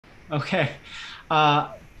Okay.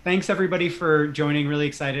 Uh, Thanks everybody for joining. Really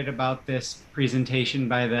excited about this presentation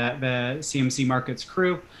by the CMC Markets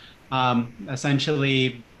crew.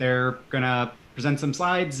 Essentially, they're gonna present some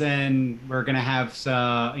slides, and we're gonna have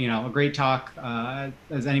a great talk.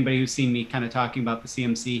 As anybody who's seen me kind of talking about the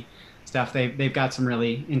CMC stuff, they've got some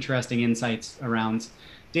really interesting insights around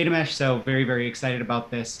data mesh. So very excited about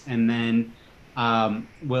this, and then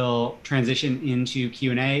we'll transition into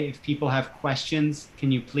Q&A. If people have questions,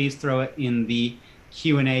 can you please throw it in the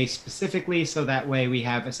Q&A specifically, so that way we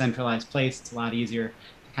have a centralized place. It's a lot easier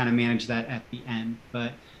to kind of manage that at the end.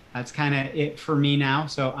 But that's kind of it for me now.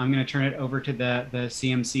 So I'm going to turn it over to the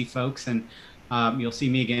CMC folks, and you'll see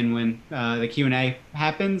me again when the Q&A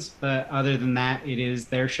happens. But other than that, it is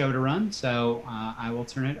their show to run. So I will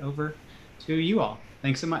turn it over to you all.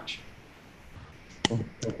 Thanks so much.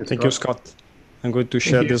 Thank you, Scott. I'm going to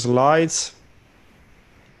share the slides.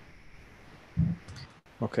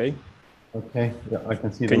 Okay. Okay, yeah, I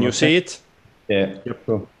can see. Can you see it? Yeah, yep.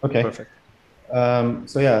 Cool. Okay. Perfect.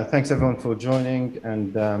 So yeah, thanks everyone for joining.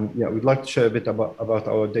 And yeah, we'd like to share a bit about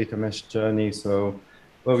our data mesh journey. So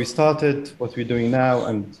where we started, what we're doing now,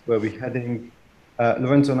 and where we're heading.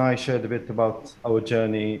 Lorenzo and I shared a bit about our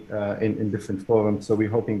journey in different forums. So we're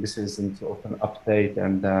hoping this is sort of an update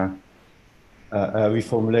and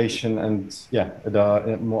reformulation, and yeah, there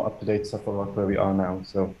are more up-to-date stuff about where we are now.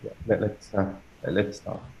 So yeah, let's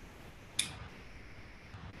start.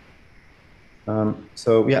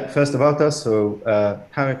 So yeah, first about us. So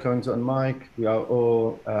Tareq, Lorenzo, and Mike, we are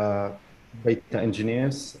all data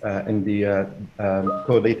engineers in the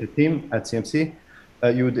core data team at CMC.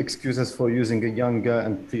 You would excuse us for using a younger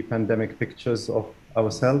and pre-pandemic pictures of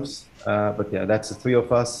ourselves, but yeah, that's the three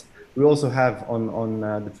of us. We also have on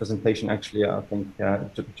the presentation, actually, I think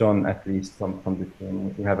John, at least from the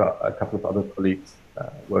team. We have a couple of other colleagues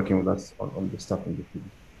working with us on this stuff in the team.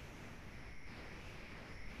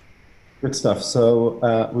 Good stuff.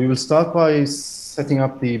 So we will start by setting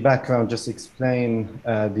up the background, just explain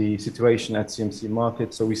the situation at CMC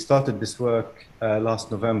Markets. So we started this work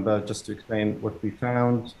last November, just to explain what we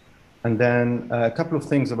found. And then a couple of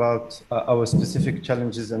things about our specific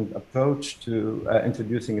challenges and approach to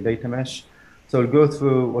introducing a data mesh. So we'll go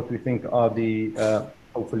through what we think are the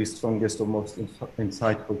hopefully strongest or most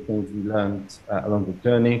insightful things we learned along the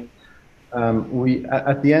journey.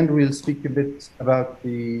 At the end, we'll speak a bit about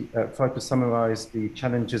try to summarize the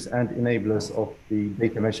challenges and enablers of the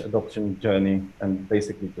data mesh adoption journey, and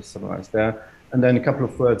basically just summarize there. And then a couple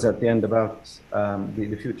of words at the end about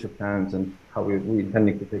the future plans and how we're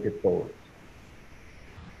intending to take it forward.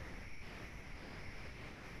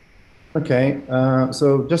 Okay,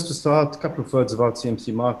 so just to start, a couple of words about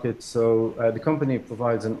CMC Markets. So the company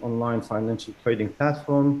provides an online financial trading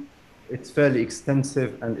platform. It's fairly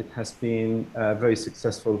extensive, and it has been very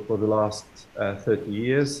successful for the last 30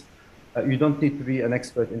 years. You don't need to be an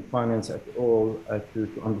expert in finance at all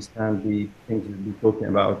to understand the things we'll be talking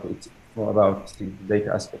about. It's more about the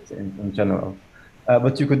data aspects in general.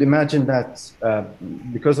 But you could imagine that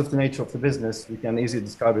because of the nature of the business, we can easily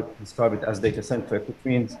describe it as data-centric, which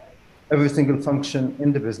means every single function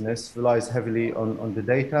in the business relies heavily on the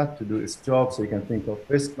data to do its job. So you can think of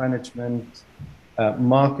risk management,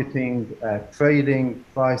 marketing, trading,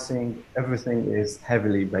 pricing. Everything is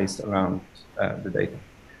heavily based around the data.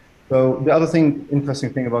 So the other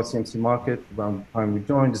interesting thing about CMC Market around the time we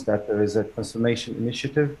joined is that there is a transformation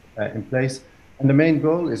initiative in place. And the main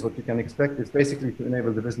goal is what you can expect is basically to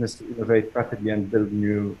enable the business to innovate rapidly and build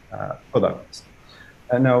new products.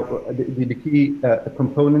 And now the key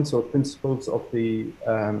components or principles of the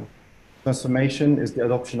transformation is the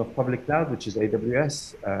adoption of public cloud, which is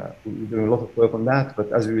AWS. We're doing a lot of work on that, but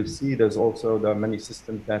as we will see, there are many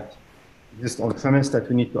systems that exist on premise that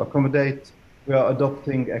we need to accommodate. We are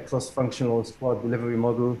adopting a cross-functional squad delivery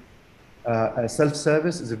model.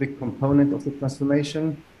 Self-service is a big component of the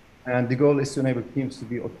transformation, and the goal is to enable teams to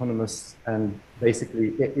be autonomous and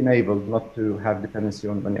basically enabled not to have dependency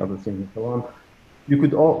on many other things and so on. You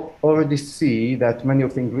could already see that many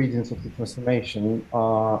of the ingredients of the transformation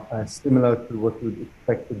are similar to what we would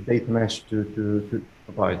expect the data mesh to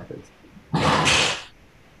provide.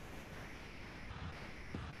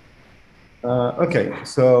 Okay,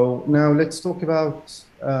 so now let's talk about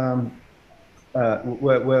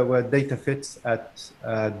where data fits at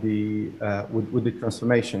with the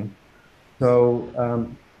transformation. So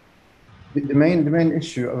the main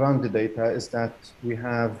issue around the data is that we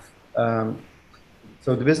have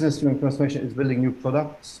so the business during transformation is building new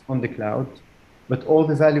products on the cloud, but all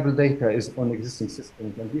the valuable data is on existing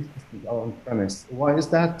systems, and these systems are on premise. Why is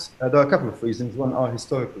that? There are a couple of reasons. One are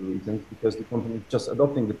historical reasons, because the company is just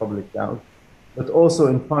adopting the public cloud. But also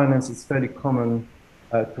in finance, it's fairly common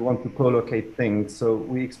to want to co-locate things. So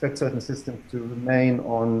we expect certain systems to remain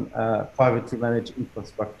on privately managed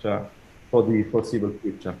infrastructure for the foreseeable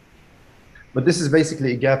future. But this is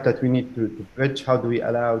basically a gap that we need to bridge. How do we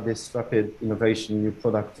allow this rapid innovation, new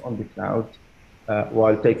products on the cloud,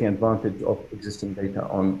 while taking advantage of existing data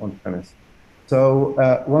on premise? So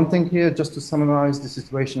one thing here, just to summarize the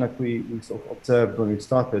situation that we sort of observed when we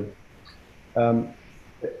started,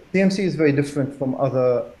 CMC is very different from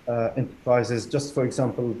other enterprises, just for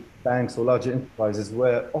example, banks or larger enterprises,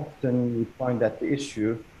 where often we find that the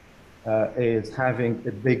issue is having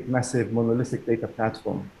a big, massive, monolithic data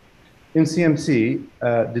platform. In CMC,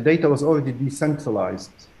 the data was already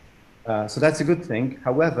decentralized. So that's a good thing.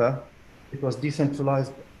 However, it was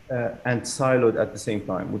decentralized and siloed at the same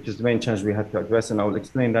time, which is the main challenge we had to address. And I will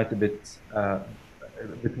explain that a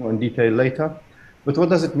bit more in detail later. But what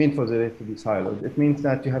does it mean for the data to be siloed? It means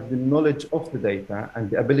that you have the knowledge of the data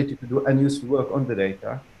and the ability to do unuseful work on the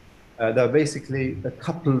data. They're basically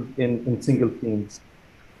coupled in single teams.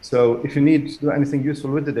 So if you need to do anything useful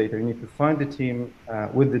with the data, you need to find the team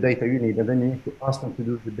with the data you need, and then you need to ask them to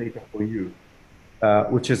do the data for you,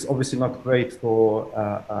 which is obviously not great for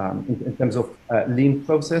in terms of lean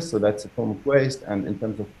process. So that's a form of waste, and in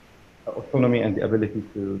terms of autonomy and the ability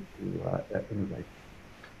to innovate.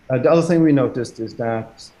 The other thing we noticed is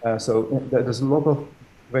that there's a lot of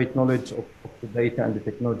great knowledge of the data and the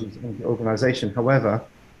technologies in the organization. However,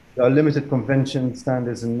 there are limited conventions,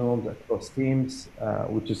 standards, and norms across teams,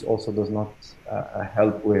 which also does not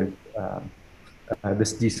help with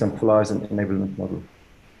this decentralized and enablement model.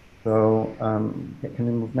 So can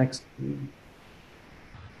we move next?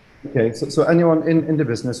 Okay, so anyone in the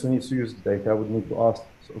business who needs to use the data would need to ask,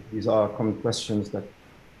 these are common questions that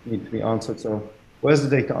need to be answered. So where's the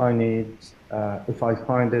data I need? If I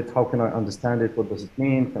find it, how can I understand it? What does it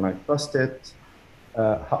mean? Can I trust it?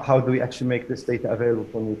 How do we actually make this data available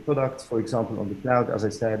for new products, for example, on the cloud, as I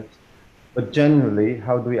said? But generally,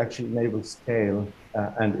 how do we actually enable scale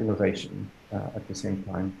and innovation at the same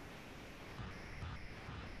time?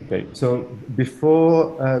 Okay, so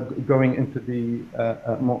before going into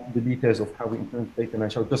the details of how we implement data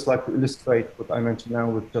mesh, I would just like to illustrate what I mentioned now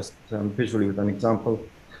with just visually with an example.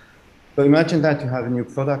 So imagine that you have a new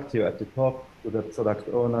product here at the top with a product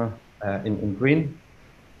owner in green.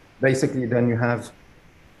 Basically, then you have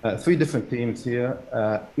 3 different teams here.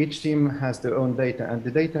 Each team has their own data, and the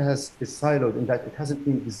data is siloed in that it hasn't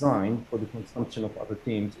been designed for the consumption of other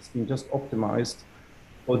teams. It's been just optimized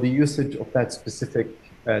for the usage of that specific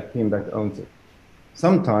team that owns it.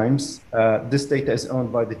 Sometimes this data is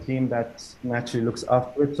owned by the team that naturally looks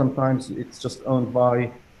after it. Sometimes it's just owned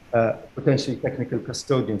by potentially technical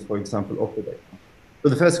custodians, for example, of the data. So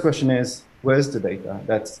the first question is, where's the data?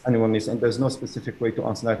 That's anyone needs, and there's no specific way to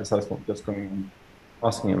answer that aside from just going and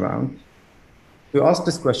asking around. We ask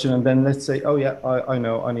this question, and then let's say, oh yeah, I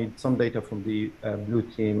know, I need some data from the blue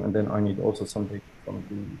team, and then I need also some data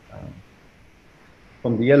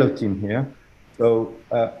from the yellow team here. So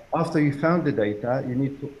after you found the data, you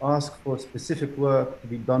need to ask for specific work to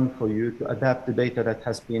be done for you to adapt the data that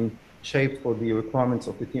has been shaped for the requirements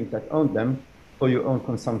of the teams that own them for your own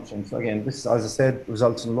consumption. So again, this, as I said,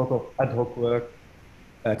 results in a lot of ad hoc work,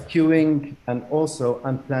 queuing, and also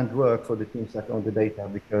unplanned work for the teams that own the data,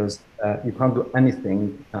 because you can't do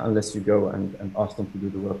anything unless you go and ask them to do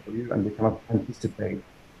the work for you, and they cannot anticipate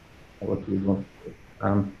what you want to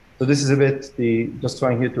do. So this is a bit just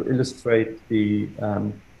trying here to illustrate the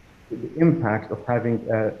impact of having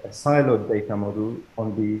a siloed data model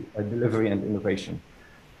on the delivery and innovation.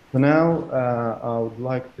 So now I would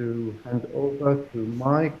like to hand over to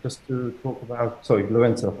Mike just to talk about, sorry,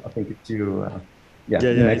 Lorenzo, I think it's you. Yeah,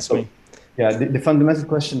 it's me. Yeah, the fundamental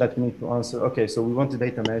question that we need to answer, okay, so we want the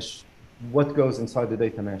data mesh. What goes inside the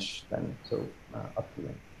data mesh then? So up to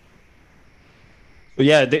you.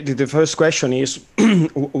 Yeah, the first question is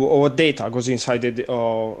what data goes inside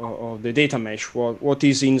of the data mesh? What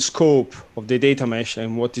is in scope of the data mesh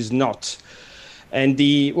and what is not? And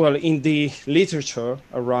in the literature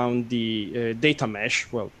around the data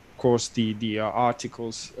mesh, well, of course, the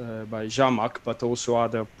articles by Zhamak, but also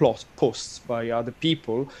other posts by other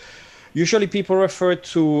people, usually people refer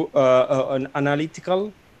to an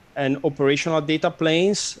analytical and operational data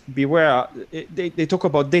planes. Beware, they talk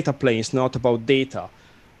about data planes, not about data.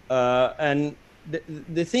 And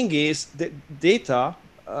the thing is that data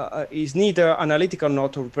is neither analytical nor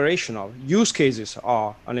operational. Use cases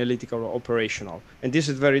are analytical or operational, and this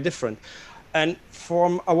is very different. And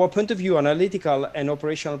from our point of view, analytical and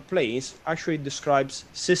operational planes actually describes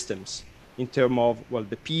systems. in terms of, well,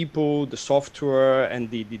 the people, the software, and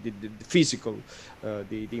the physical,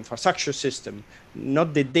 the infrastructure system,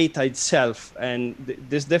 not the data itself. And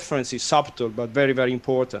this difference is subtle, but very, very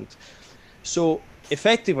important. So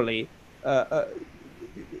effectively,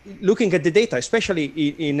 looking at the data, especially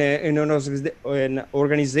in an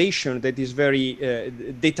organization that is very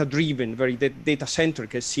data-driven, very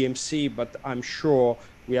data-centric as CMC, but I'm sure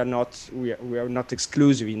we are not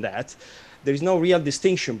exclusive in that. There is no real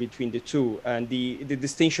distinction between the two, and the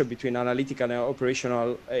distinction between analytical and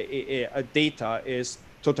operational data is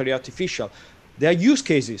totally artificial. There are use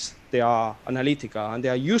cases, they are analytical, and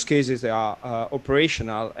there are use cases, they are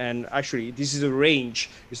operational. And actually, this is a range.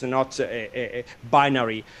 It's not a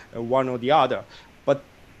binary, one or the other. But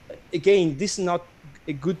again, this is not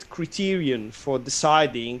a good criterion for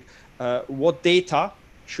deciding what data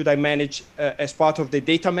should I manage as part of the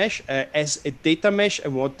data mesh, as a data mesh,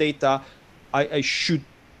 and what data I should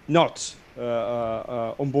not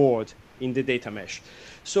onboard in the data mesh.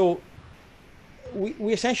 So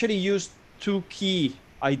we essentially use two key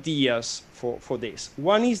ideas for this.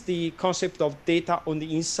 One is the concept of data on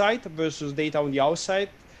the inside versus data on the outside.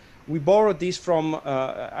 We borrowed this from,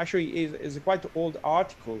 actually is a quite old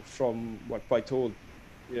article from, well, quite old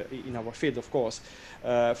in our field, of course,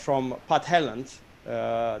 from Pat Helland.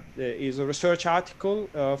 There is a research article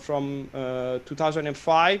from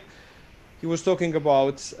 2005. He was talking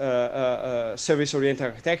about service-oriented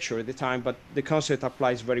architecture at the time, but the concept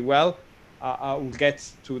applies very well. I will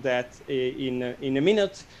get to that in a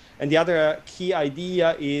minute. And the other key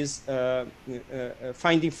idea is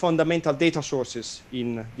finding fundamental data sources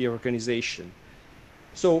in the organization.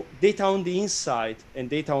 So data on the inside and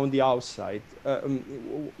data on the outside,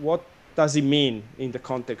 what does it mean in the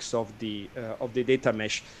context of the data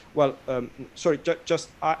mesh? Well, sorry,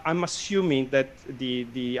 I'm assuming that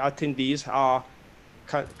the attendees are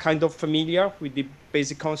kind of familiar with the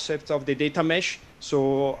basic concept of the data mesh.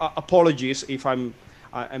 So apologies if I'm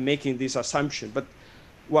making this assumption, but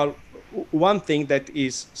well, one thing that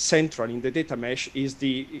is central in the data mesh is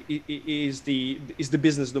the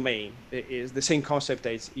business domain. It is the same concept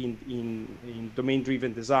as in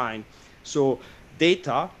domain-driven design. So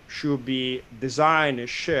data should be designed and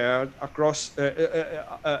shared across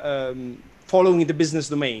following the business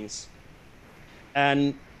domains.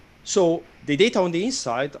 And so the data on the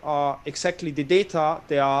inside are exactly the data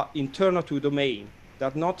that are internal to a domain,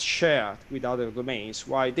 that are not shared with other domains,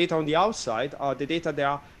 while data on the outside are the data that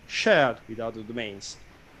are shared with other domains.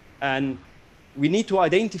 And we need to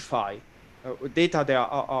identify data that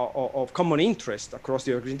are of common interest across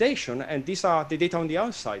the organization, and these are the data on the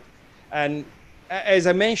outside. And as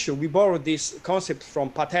I mentioned, we borrowed this concept from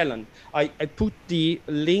Pat Helland. I put the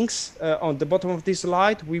links on the bottom of this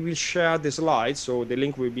slide. We will share the slides, so the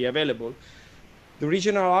link will be available. The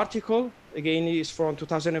original article, again, is from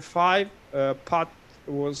 2005. Pat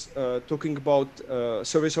was talking about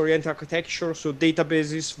service-oriented architecture, so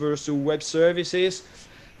databases versus web services.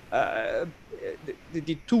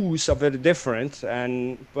 The tools are very different,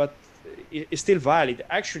 but it's still valid.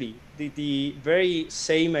 Actually, the very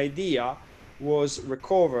same idea was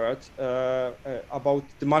recovered about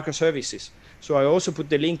the microservices. So I also put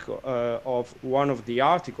the link of one of the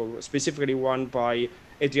articles, specifically one by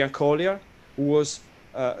Adrian Collier, who was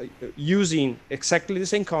using exactly the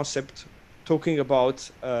same concept, talking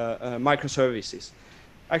about microservices.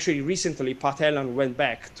 Actually, recently, Pat Helland went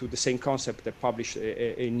back to the same concept that published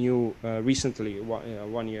a new, recently,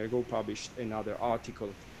 1 year ago, published another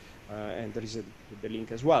article, and there is the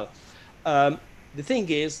link as well. The thing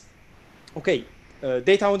is, okay,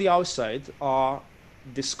 data on the outside are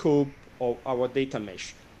the scope of our data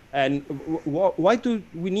mesh. And why do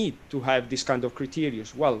we need to have this kind of criteria?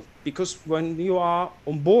 Well, because when you are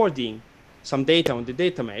onboarding some data on the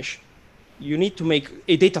data mesh, you need to make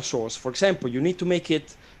a data source. For example, you need to make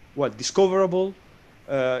it, well, discoverable.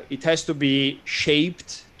 It has to be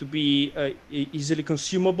shaped to be easily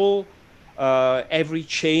consumable. Every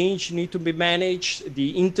change need to be managed.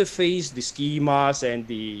 The interface, the schemas, and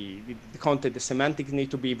the content, the semantics need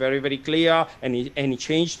to be very, very clear. Any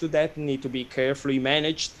change to that need to be carefully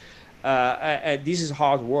managed. And this is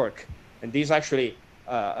hard work. And this actually,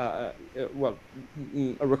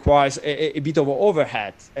 requires a bit of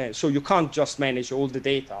overhead. So you can't just manage all the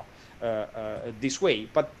data this way.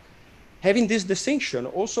 But having this distinction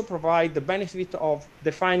also provides the benefit of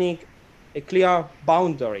defining a clear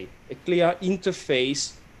boundary, a clear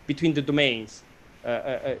interface between the domains,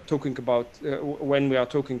 talking about when we are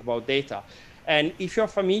talking about data. And if you're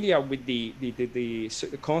familiar with the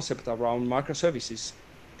concept around microservices,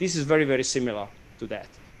 this is very, very similar to that.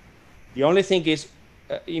 The only thing is,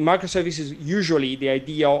 in microservices, usually the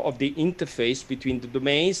idea of the interface between the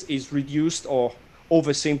domains is reduced or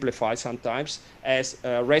oversimplified sometimes as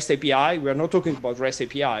REST API. We're not talking about REST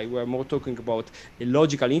API. We're more talking about a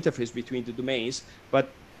logical interface between the domains. But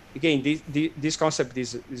again, this concept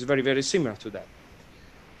is very, very similar to that.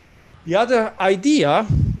 The other idea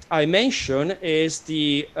I mentioned is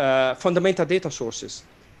the fundamental data sources.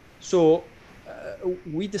 So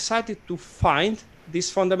we decided to find these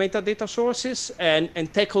fundamental data sources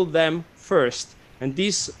and tackle them first. And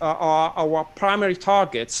these are our primary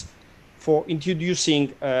targets for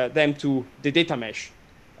introducing them to the data mesh.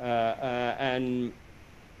 And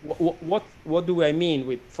what do I mean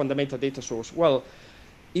with fundamental data source? Well,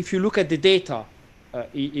 if you look at the data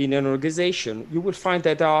in an organization, you will find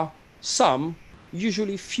that there are some,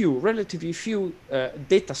 usually few, relatively few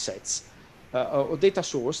data sets or data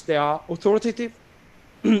source. They are authoritative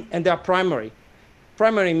and they are primary.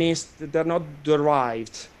 Primary means that they're not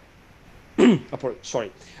derived.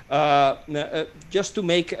 Sorry. Just to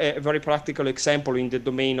make a very practical example in the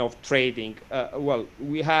domain of trading, well,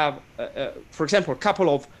 we have, for example, a couple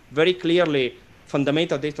of very clearly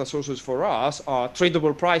fundamental data sources for us are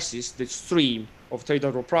tradable prices, the stream of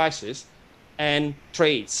tradable prices, and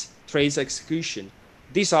trades execution.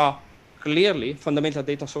 These are clearly fundamental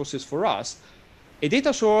data sources for us. A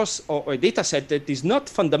data source or a data set that is not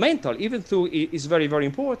fundamental, even though it is very, very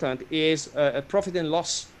important, is a profit and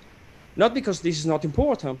loss. Not because this is not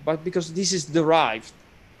important, but because this is derived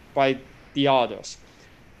by the others.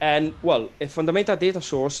 And well, a fundamental data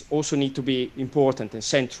source also need to be important and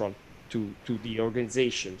central to the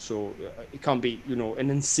organization. So it can't be,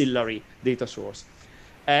 an ancillary data source.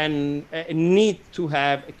 And need to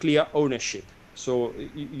have a clear ownership. So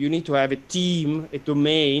you need to have a team, a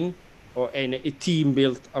domain, and a team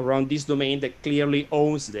built around this domain that clearly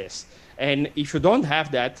owns this. And if you don't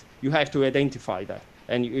have that, you have to identify that.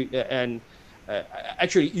 And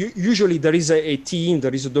actually, usually there is a team,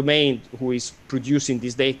 there is a domain who is producing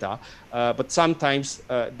this data, but sometimes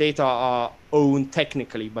data are owned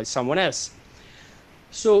technically by someone else.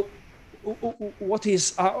 So what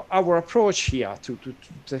is our approach here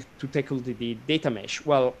to tackle the data mesh?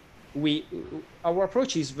 Well, our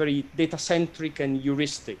approach is very data-centric and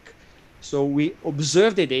heuristic. So we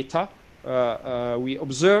observe the data, we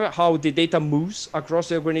observe how the data moves across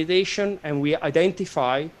the organization, and we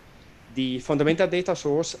identify the fundamental data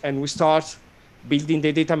source, and we start building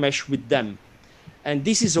the data mesh with them. And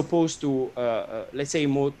this is opposed to, let's say, a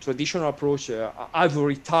more traditional approach,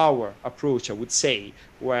 ivory tower approach, I would say,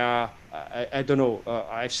 where, I don't know,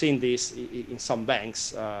 I've seen this in some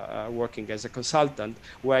banks working as a consultant,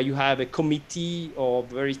 where you have a committee of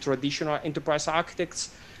very traditional enterprise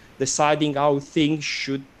architects deciding how things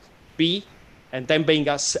should be, and then being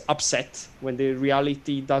upset when the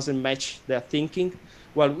reality doesn't match their thinking.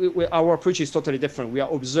 Well, our approach is totally different. We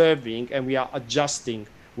are observing and we are adjusting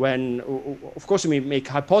when, of course, we make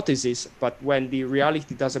hypotheses, but when the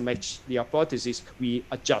reality doesn't match the hypothesis, we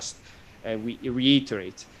adjust and we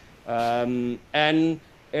reiterate. And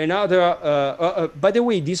another, by the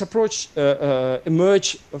way, this approach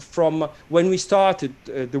emerged from when we started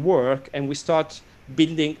the work and we start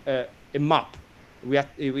building a map.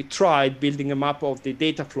 We tried building a map of the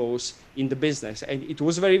data flows in the business, and it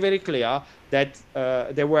was very, very clear that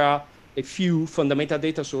there were a few fundamental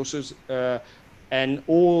data sources, and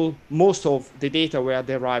most of the data were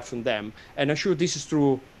derived from them. And I'm sure this is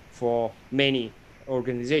true for many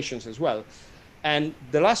organizations as well. And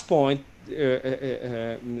the last point,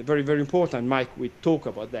 very, very important, Mike, we talk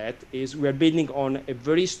about that, is we are building on a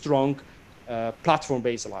very strong platform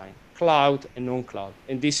baseline, cloud and non-cloud,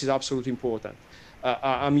 and this is absolutely important.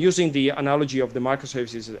 I'm using the analogy of the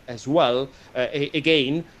microservices as well,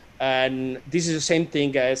 again, and this is the same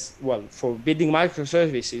thing as, well, for building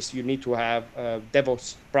microservices, you need to have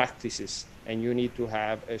DevOps practices, and you need to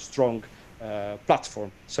have a strong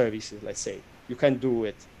platform services, let's say. You can't do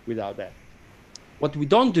it without that. What we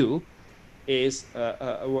don't do is,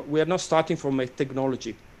 we are not starting from a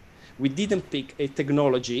technology. We didn't pick a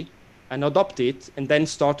technology and adopt it, and then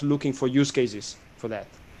start looking for use cases for that.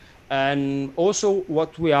 And also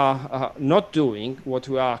what we are not doing, what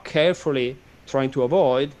we are carefully trying to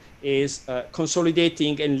avoid, is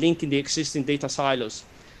consolidating and linking the existing data silos.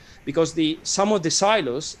 Because some of the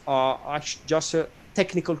silos are actually just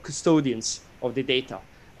technical custodians of the data.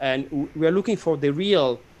 And we are looking for the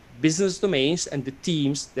real business domains and the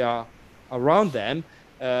teams that are around them,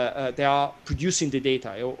 they are producing the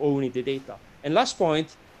data or owning the data. And last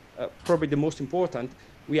point, probably the most important,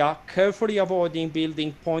 we are carefully avoiding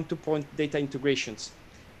building point-to-point data integrations,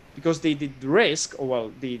 because the risk, or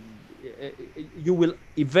well, you will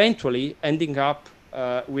eventually ending up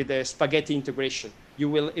with a spaghetti integration. You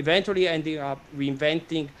will eventually end up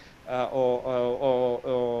reinventing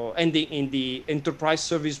or ending in the enterprise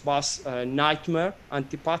service bus nightmare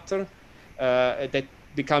anti-pattern that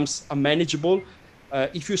becomes unmanageable.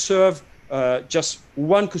 If you serve just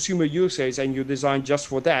one consumer usage and you design just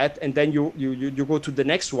for that, and then you go to the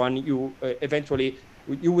next one, you eventually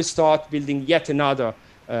you will start building yet another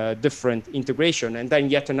different integration, and then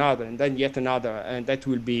yet another, and then yet another, and that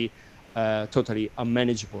will be totally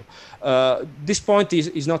unmanageable. This point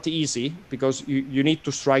is not easy because you need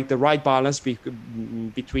to strike the right balance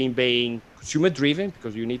between being consumer driven,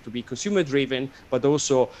 because you need to be consumer driven, but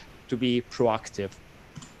also to be proactive.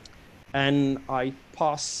 And I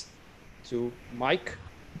pass to Mike.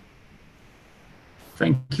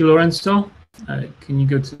 Thank you, Lorenzo. Can you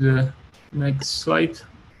go to the next slide?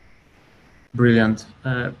 Brilliant.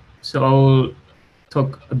 So I'll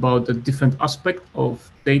talk about the different aspect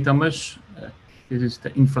of data mesh. This is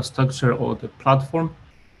the infrastructure or the platform.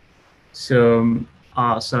 So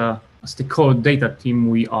as the core data team,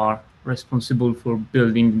 we are responsible for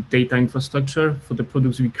building data infrastructure for the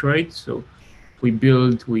products we create. So we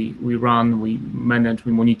build, we run, we manage,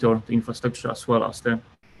 we monitor the infrastructure as well as the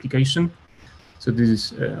application. So this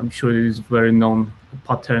is, I'm sure it is very known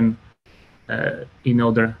pattern in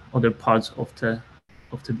other parts of the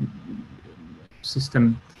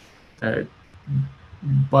system.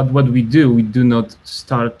 But what we do, we didn't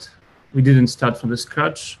start from the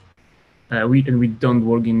scratch. We don't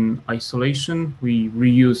work in isolation. We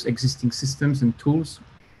reuse existing systems and tools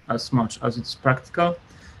as much as it's practical.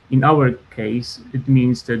 In our case, it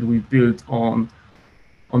means that we build on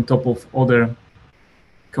top of other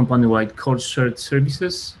company-wide core shared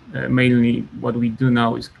services. Mainly what we do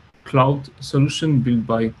now is cloud solution built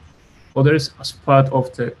by others as part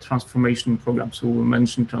of the transformation program. So we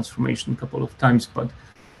mentioned transformation a couple of times, but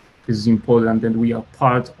this is important that we are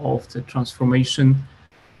part of the transformation,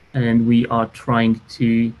 and we are trying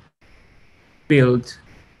to build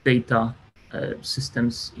data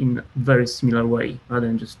systems in a very similar way, rather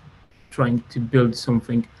than just trying to build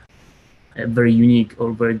something very unique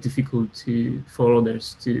or very difficult for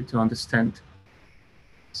others to understand.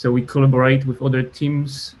 So we collaborate with other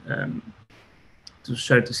teams to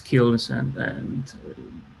share the skills and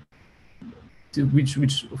which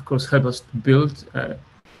of course help us to build.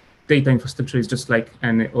 Data infrastructure is just like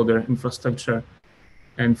any other infrastructure,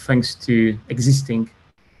 and thanks to existing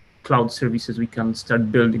cloud services, we can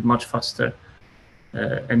start building much faster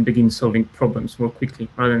and begin solving problems more quickly,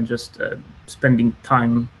 rather than just spending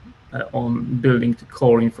time on building the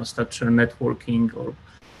core infrastructure, networking, or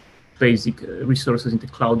basic resources in the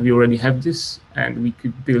cloud. We already have this, and we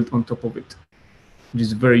could build on top of it, which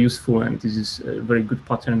is very useful, and this is a very good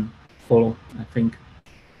pattern to follow, I think.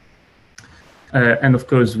 And of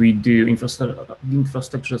course, we do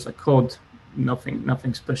infrastructure as a code,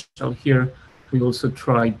 nothing special here. We also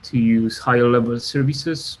try to use higher level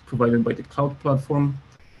services provided by the cloud platform.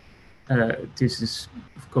 This is,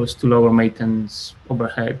 of course, to lower maintenance,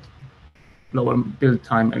 overhead, lower build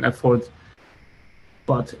time and effort,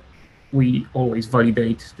 but we always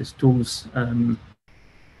validate these tools.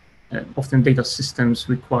 Often data systems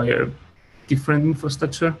require different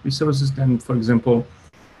infrastructure resources than, for example,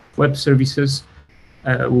 web services.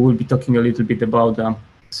 We will be talking a little bit about a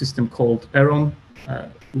system called Aeron,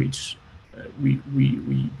 which we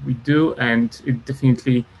do, and it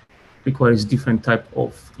definitely requires different type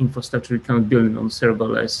of infrastructure. You cannot build it on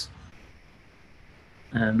serverless.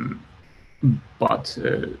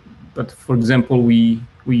 But for example, we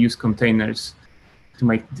use containers to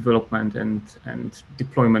make development and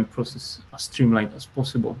deployment process as streamlined as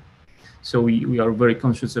possible. So we are very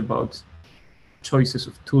conscious about choices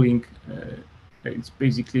of tooling. It's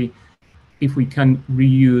basically, if we can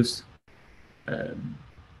reuse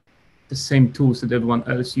the same tools that everyone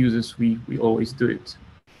else uses, we always do it.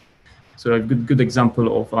 So a good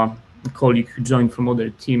example of a colleague who joined from other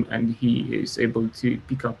team, and he is able to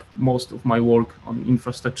pick up most of my work on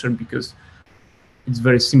infrastructure because it's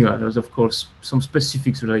very similar. There's of course some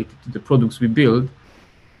specifics related to the products we build,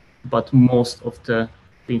 but most of the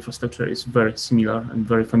infrastructure is very similar and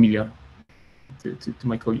very familiar to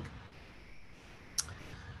my colleague.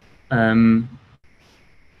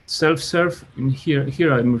 Self-serve, and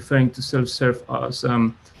here I'm referring to self-serve as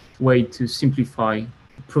a way to simplify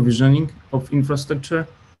provisioning of infrastructure.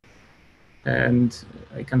 And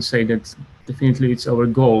I can say that definitely it's our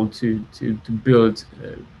goal to build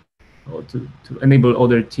or to enable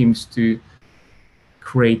other teams to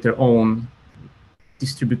create their own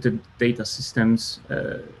distributed data systems.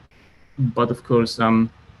 But of course,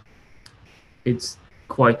 it's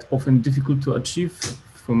quite often difficult to achieve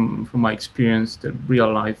from my experience, the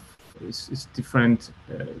real life is different.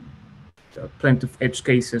 There are plenty of edge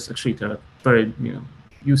cases. Actually, there are very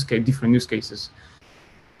different use cases,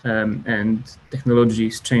 and technology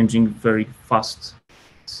is changing very fast.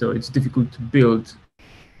 So it's difficult to build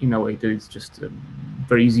in a way that it's just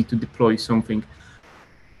very easy to deploy something.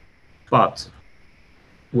 But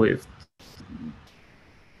with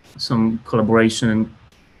some collaboration and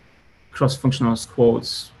cross-functional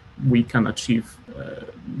squads, we can achieve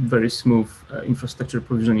very smooth infrastructure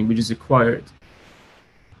provisioning, which is required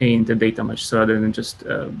in the data mesh. So rather than just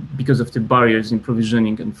because of the barriers in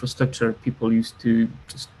provisioning infrastructure, people used to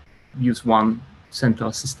just use one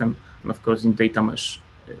central system. And of course, in data mesh,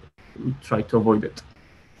 we try to avoid it.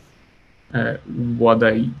 What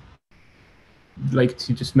I like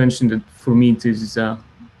to just mention that for me, it is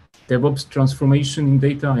DevOps transformation in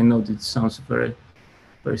data. I know that sounds very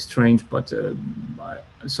strange, but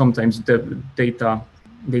sometimes the data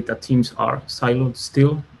teams are siloed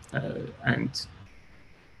still, and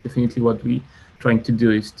definitely what we trying to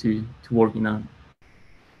do is to work in a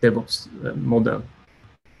DevOps model.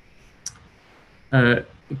 A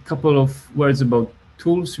couple of words about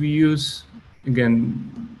tools we use.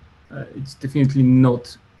 Again, it's definitely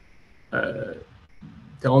not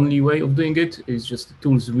the only way of doing it. It's just the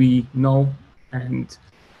tools we know, and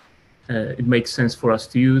it makes sense for us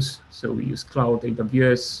to use. So we use cloud,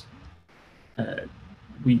 AWS.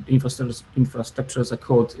 Infrastructure as a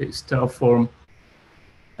code is Terraform.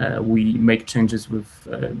 We make changes with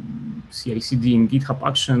CI/CD and GitHub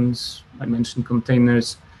Actions. I mentioned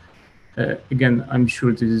containers. Again, I'm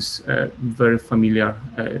sure this is a very familiar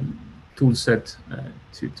tool set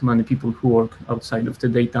to many people who work outside of the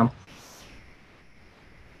data.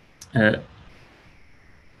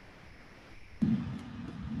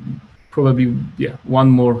 Probably, yeah, one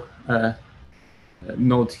more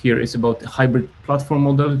note here is about the hybrid platform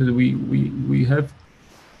model that we have.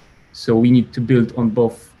 So we need to build on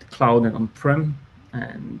both the cloud and on-prem,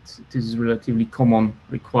 and this is a relatively common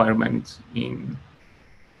requirement in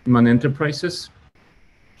many enterprises.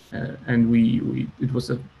 And it was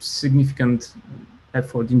a significant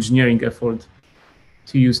effort, engineering effort,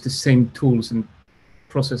 to use the same tools and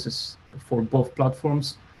processes for both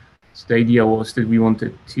platforms. So the idea was that we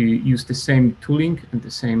wanted to use the same tooling and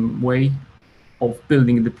the same way of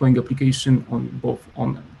building and deploying application on both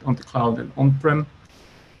on the cloud and on-prem.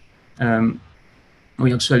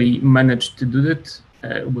 We actually managed to do that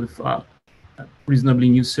with a reasonably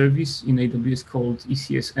new service in AWS called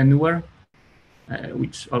ECS Anywhere,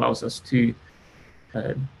 which allows us to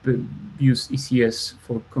use ECS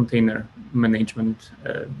for container management.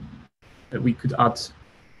 We could add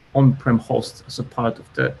on-prem hosts as a part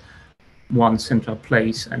of the one central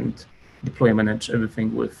place and deploy and manage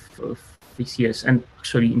everything with ECS and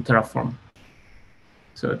actually in Terraform.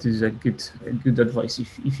 So this is a good advice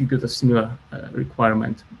if you get a similar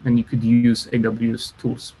requirement, and you could use AWS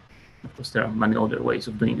tools. Of course, there are many other ways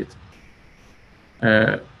of doing it.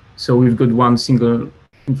 So we've got one single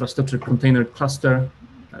infrastructure container cluster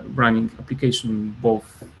running application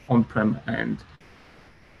both on-prem and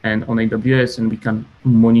on AWS, and we can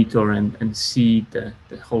monitor and see the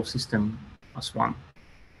whole system as one.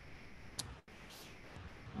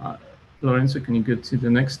 Lorenzo, can you go to the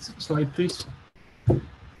next slide, please?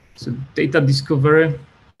 So data discovery.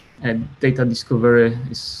 Data discovery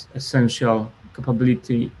is essential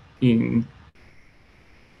capability in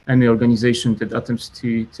any organization that attempts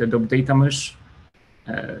to adopt data mesh.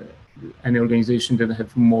 Any organization that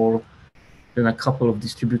have more than a couple of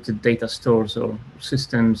distributed data stores or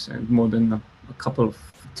systems, and more than a couple of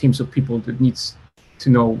teams of people that needs to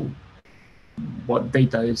know what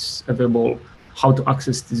data is available, how to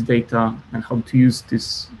access this data, and how to use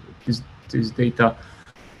this data.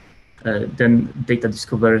 Then data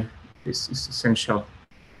discovery is essential,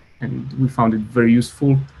 and we found it very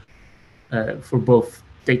useful for both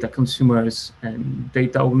data consumers and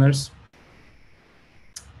data owners.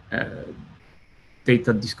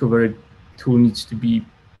 Data discovery tool needs to be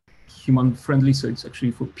human friendly, so it's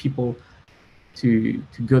actually for people to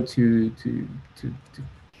go to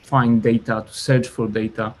find data, to search for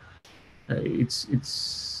data.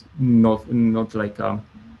 It's not like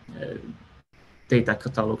data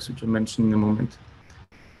catalogs, which I mentioned in a moment.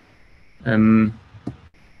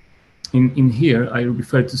 In here, I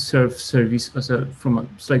refer to service as from a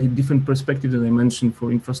slightly different perspective than I mentioned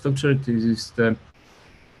for infrastructure. This is the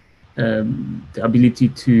ability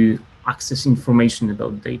to access information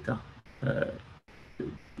about data.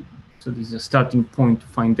 So this is a starting point to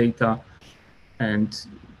find data and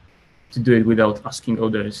to do it without asking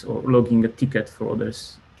others or logging a ticket for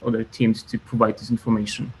other teams to provide this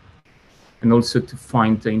information. and also to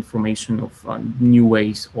find the information of new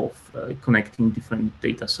ways of connecting different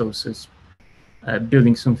data sources,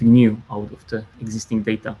 building something new out of the existing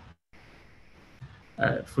data.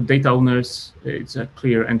 For data owners, it's a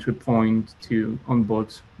clear entry point to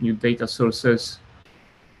onboard new data sources.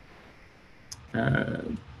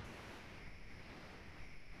 So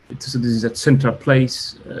this is a central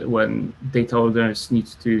place when data owners need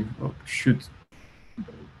to or should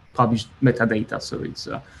publish metadata. So it's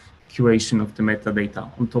a curation of the metadata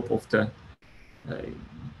on top of the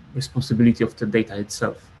responsibility of the data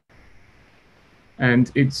itself.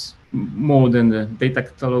 And it's more than the data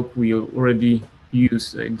catalog. We already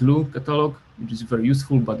use a glue catalog, which is very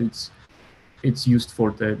useful, but it's used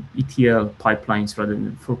for the ETL pipelines rather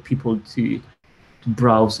than for people to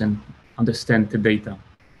browse and understand the data.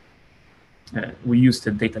 We use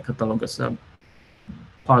the data catalog as a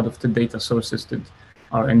part of the data sources that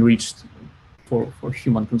are enriched for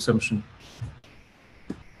human consumption.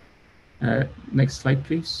 Next slide,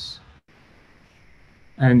 please.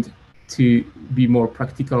 And to be more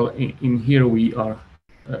practical, in here we are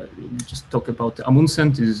just talk about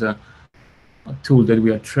Amundsen. This is a tool that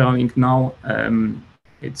we are trialing now.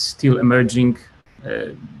 It's still emerging,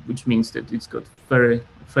 which means that it's got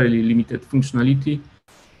fairly limited functionality.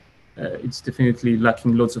 It's definitely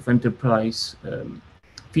lacking lots of enterprise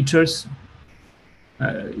features.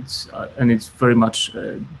 And it's very much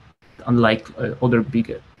unlike other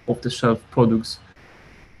big off-the-shelf products,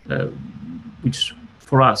 which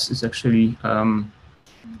for us is actually a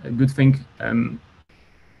good thing.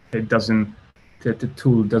 The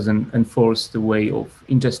tool doesn't enforce the way of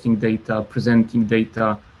ingesting data, presenting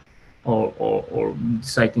data, or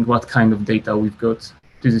deciding what kind of data we've got.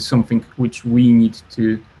 This is something which we need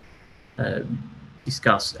to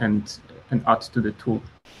discuss and add to the tool.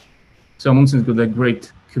 So Amundsen's got a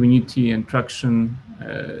great community and traction.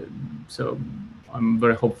 So I'm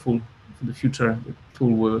very hopeful for the future. The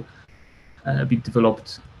tool will be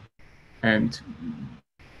developed and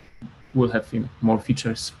will have more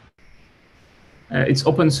features. It's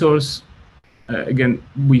open source. Again,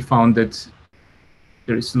 we found that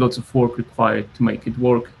there is lots of work required to make it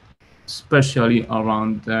work, especially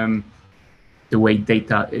around the way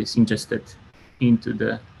data is ingested into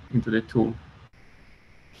the tool.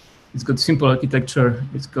 It's got simple architecture.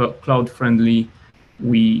 It's got cloud friendly.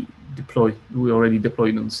 We already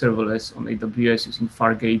deployed on serverless on AWS using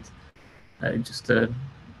Fargate. Just a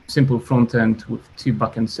simple front end with 2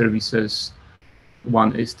 backend services.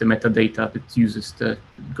 One is the metadata that uses the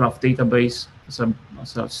graph database as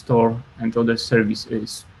a store, and the other service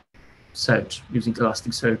is search using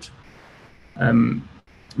Elasticsearch.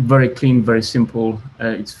 Very clean, very simple.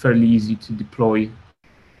 It's fairly easy to deploy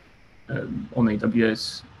on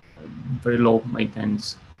AWS. Very low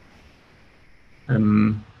maintenance.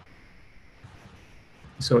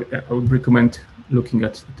 So yeah, I would recommend looking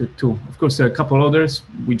at the tool. Of course, there are a couple others.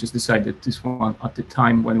 We just decided this one at the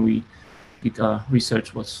time when we did our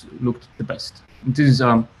research looked the best. And this is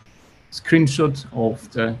a screenshot of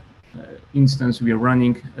the instance we are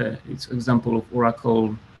running. It's an example of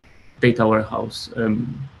Oracle data warehouse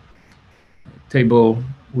table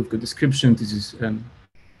with the description. This is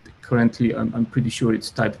currently, I'm pretty sure it's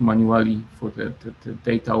typed manually for the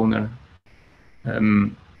data owner.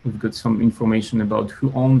 We've got some information about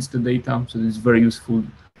who owns the data, so this is very useful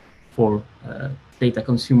for data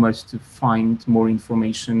consumers to find more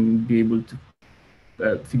information, be able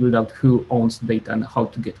to figure out who owns the data and how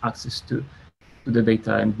to get access to the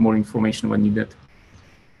data and more information when needed.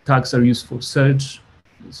 Tags are used for search,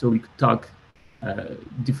 so we could tag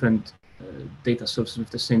different data sources with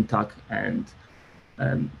the same tag, and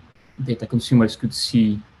data consumers could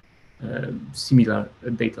see similar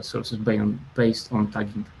data sources based on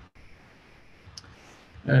tagging.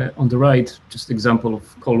 On the right, just example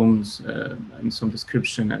of columns and some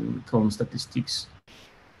description and column statistics.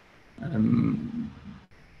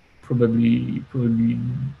 Probably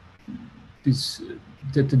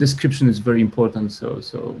the description is very important,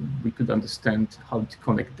 so we could understand how to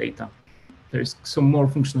connect data. There is some more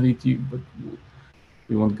functionality, but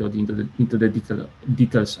we won't go into the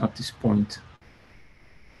details at this point.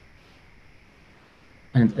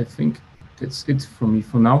 And I think that's it from me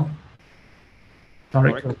for now.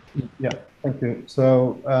 Tareq? Yeah, thank you.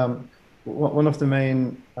 So one of the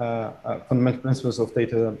main fundamental principles of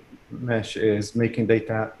data mesh is making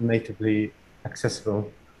data natively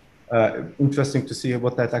accessible. Interesting to see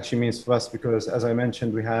what that actually means for us, because as I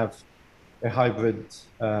mentioned, we have a hybrid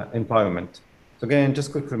environment. So again, just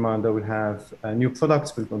a quick reminder, we have new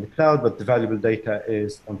products built on the cloud, but the valuable data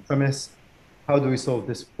is on premise. How do we solve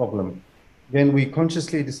this problem? Again, we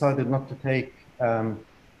consciously decided not to take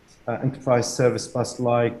enterprise service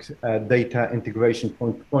bus-like data integration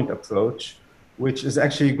point-to-point approach, which is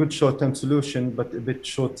actually a good short-term solution, but a bit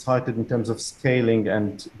short-sighted in terms of scaling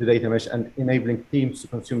and the data mesh and enabling teams to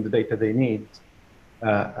consume the data they need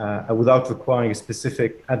without requiring a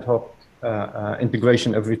specific ad hoc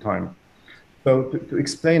integration every time. So to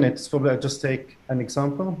explain it, probably I'll just take an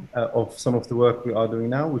example of some of the work we are doing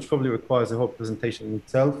now, which probably requires a whole presentation in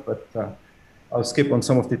itself, but I'll skip on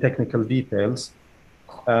some of the technical details.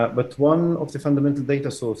 But one of the fundamental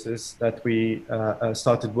data sources that we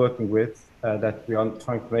started working with that we are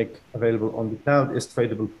trying to make available on the cloud is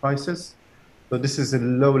tradable prices. So this is a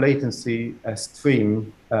low latency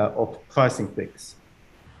stream of pricing ticks.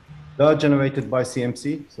 They are generated by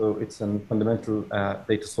CMC, so it's a fundamental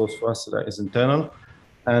data source for us that is internal.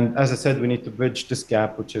 And as I said, we need to bridge this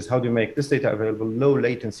gap, which is how do you make this data available low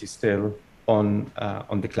latency still on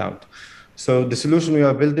the cloud. So the solution we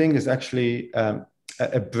are building is actually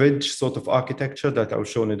a bridge sort of architecture that I will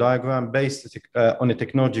show in a diagram based on a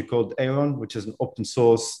technology called Aaron, which is an open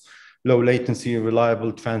source, low latency,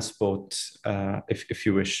 reliable transport, if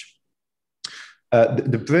you wish.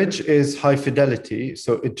 The bridge is high fidelity,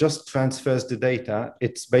 so it just transfers the data.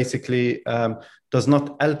 It's basically does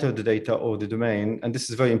not alter the data or the domain. And this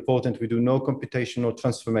is very important. We do no computation or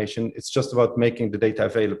transformation. It's just about making the data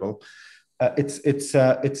available. It's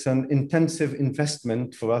an intensive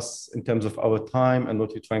investment for us in terms of our time and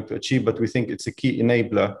what we're trying to achieve, but we think it's a key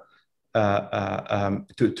enabler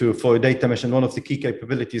for a data mesh and one of the key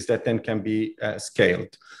capabilities that then can be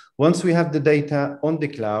scaled. Once we have the data on the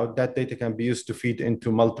cloud, that data can be used to feed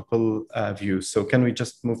into multiple views. So can we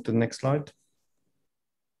just move to the next slide?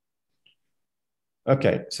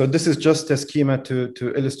 Okay, so this is just a schema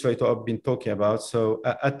to illustrate what I've been talking about. So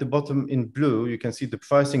at the bottom in blue, you can see the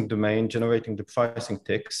pricing domain generating the pricing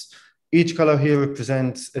ticks. Each color here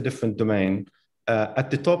represents a different domain.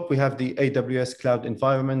 At the top, we have the AWS cloud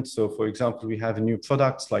environment. So for example, we have new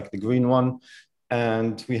products like the green one,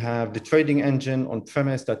 and we have the trading engine on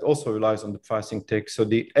premise that also relies on the pricing tick. So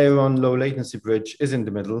the Aaron low latency bridge is in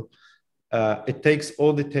the middle. It takes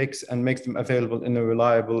all the ticks and makes them available in a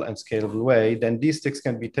reliable and scalable way. Then these ticks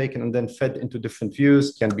can be taken and then fed into different views.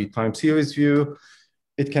 It can be time series view.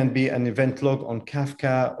 It can be an event log on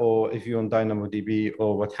Kafka or a view on DynamoDB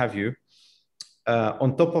or what have you.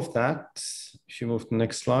 On top of that, if you move to the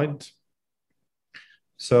next slide.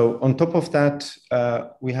 So on top of that,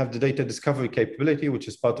 we have the data discovery capability, which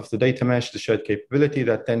is part of the data mesh, the shared capability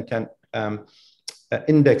that then can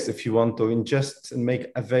index, if you want, or ingest and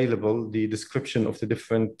make available the description of the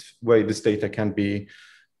different way this data can be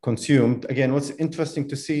consumed. Again, what's interesting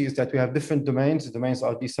to see is that we have different domains. The domains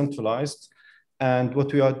are decentralized. And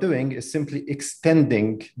what we are doing is simply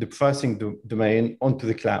extending the pricing domain onto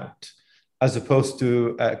the cloud, as opposed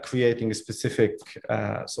to creating a specific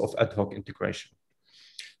sort of ad hoc integration.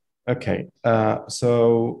 Okay,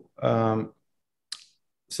 so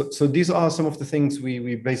these are some of the things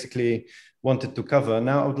we basically wanted to cover.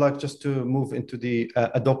 Now I would like just to move into the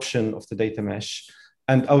adoption of the data mesh.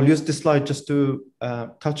 And I'll use this slide just to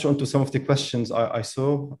touch onto some of the questions I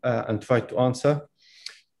saw and try to answer.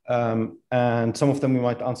 And some of them we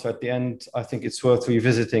might answer at the end. I think it's worth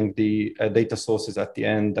revisiting the data sources at the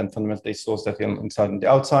end and fundamental data source that are inside and the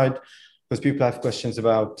outside, because people have questions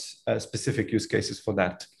about specific use cases for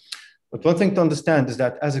that. But one thing to understand is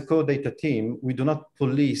that as a core data team, we do not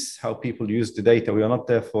police how people use the data. We are not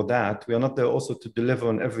there for that. We are not there also to deliver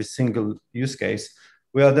on every single use case.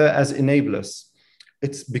 We are there as enablers.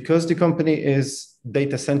 It's because the company is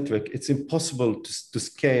data-centric, it's impossible to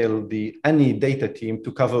scale any data team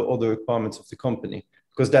to cover all the requirements of the company,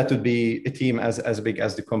 because that would be a team as big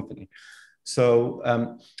as the company. So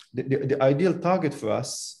the ideal target for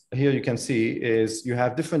us, here you can see, is you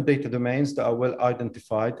have different data domains that are well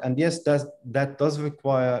identified. And yes, that does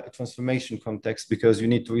require a transformation context because you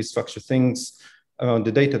need to restructure things around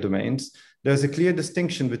the data domains. There's a clear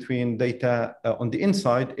distinction between data on the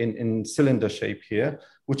inside in cylinder shape here,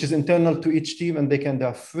 which is internal to each team, and they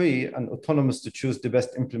are free and autonomous to choose the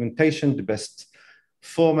best implementation, the best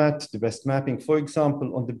format, the best mapping. For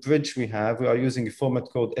example, on the bridge we are using a format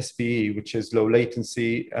called SPE, which is low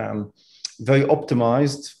latency, very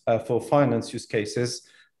optimized for finance use cases,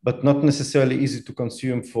 but not necessarily easy to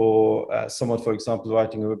consume for someone, for example,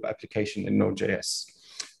 writing a web application in Node.js.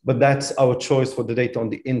 But that's our choice for the data on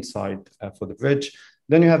the inside for the bridge.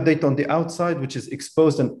 Then you have data on the outside, which is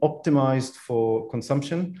exposed and optimized for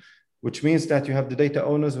consumption, which means that you have the data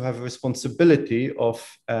owners who have a responsibility of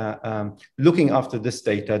looking after this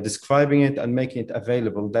data, describing it and making it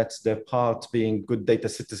available. That's their part, being good data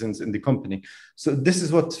citizens in the company. So this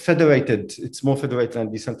is what federated, it's more federated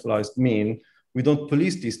and decentralized mean. we don't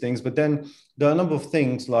police these things, but then there are a number of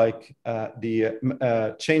things like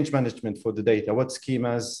the change management for the data, what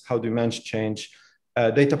schemas, how do we manage change,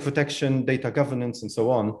 data protection, data governance, and so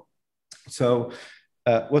on. So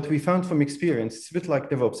what we found from experience, it's a bit like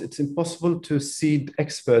DevOps, it's impossible to seed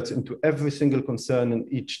experts into every single concern in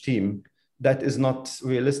each team. That is not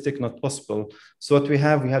realistic, not possible. So what we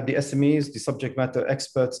have the SMEs, the subject matter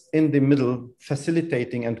experts in the middle,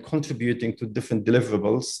 facilitating and contributing to different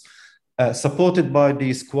deliverables, supported by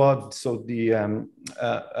the squad, so the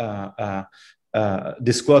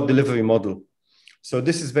squad delivery model. So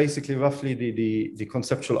this is basically roughly the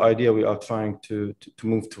conceptual idea we are trying to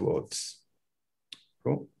move towards.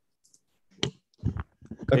 Cool.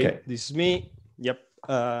 Okay, this is me. Yep.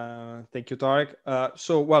 Thank you, Tareq.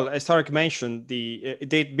 So, well, as Tareq mentioned,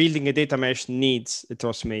 building a data mesh needs a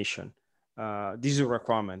transformation. This is a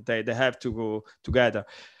requirement. They have to go together.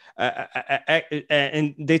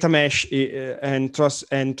 And data mesh and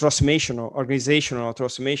transformation or organizational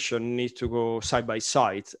transformation need to go side by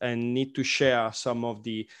side and need to share some of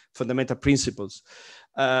the fundamental principles.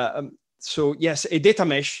 So yes, a data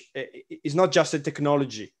mesh is not just a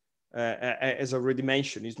technology, as already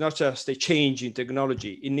mentioned. It's not just a change in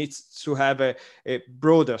technology. It needs to have a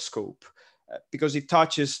broader scope because it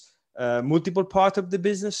touches multiple parts of the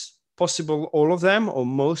business, possible all of them or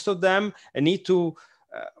most of them, and need to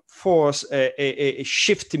force a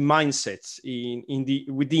shift in mindsets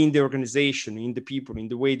within the organization, in the people, in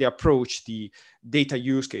the way they approach the data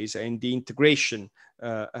use case and the integration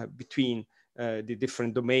between the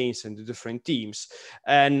different domains and the different teams.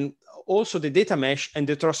 And also the data mesh and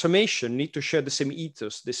the transformation need to share the same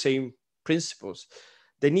ethos, the same principles.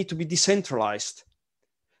 They need to be decentralized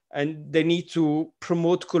and they need to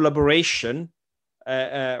promote collaboration.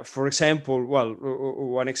 For example, well,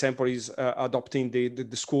 one example is adopting the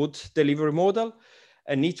squad delivery model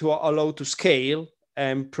and need to allow to scale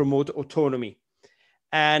and promote autonomy.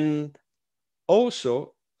 And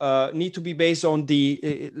also need to be based on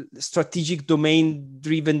the strategic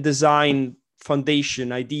domain-driven design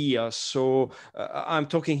foundation ideas. So I'm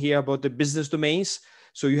talking here about the business domains.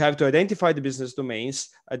 So you have to identify the business domains,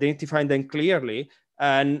 identify them clearly,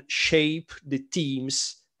 and shape the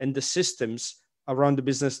teams and the systems around the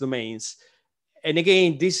business domains. And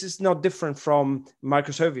again, this is not different from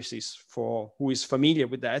microservices for who is familiar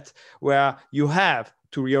with that, where you have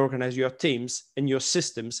to reorganize your teams and your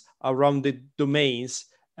systems around the domains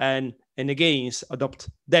and again, adopt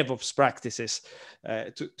DevOps practices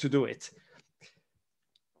to do it.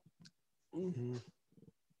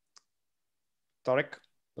 Tareq?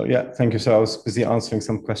 Oh, yeah, thank you. So I was busy answering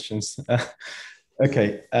some questions.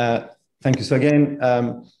 Okay, thank you. So again,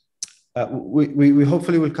 we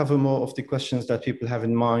hopefully will cover more of the questions that people have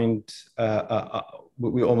in mind.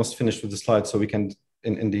 We almost finished with the slides, so we can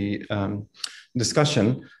in the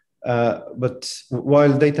discussion. But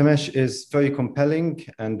while data mesh is very compelling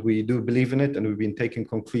and we do believe in it, and we've been taking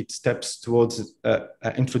concrete steps towards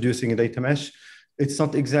introducing a data mesh, it's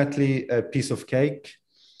not exactly a piece of cake.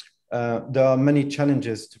 There are many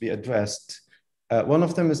challenges to be addressed. One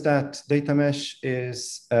of them is that data mesh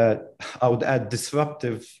is, I would add,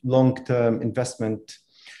 disruptive long-term investment.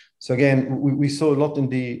 So again, we saw a lot in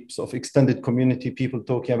the sort of extended community, people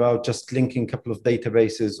talking about just linking a couple of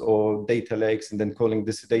databases or data lakes and then calling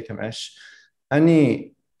this a data mesh.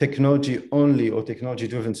 Any technology only or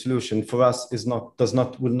technology-driven solution for us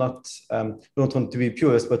will not, don't want to be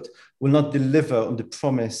purist, but will not deliver on the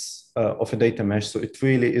promise of a data mesh. So it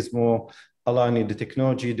really is more aligning the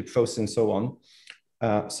technology, the process, and so on.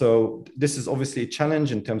 So this is obviously a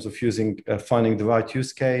challenge in terms of finding the right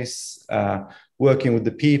use case, working with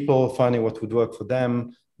the people, finding what would work for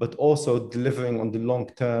them, but also delivering on the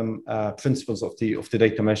long-term principles of the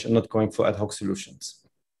data mesh and not going for ad hoc solutions.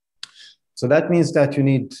 So that means that you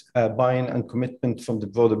need buy-in and commitment from the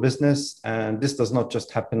broader business. And this does not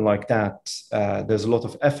just happen like that. There's a lot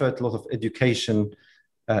of effort, a lot of education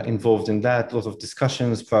involved in that, a lot of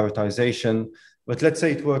discussions, prioritization. But let's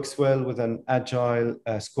say it works well with an agile,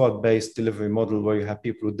 squad-based delivery model where you have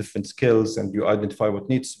people with different skills and you identify what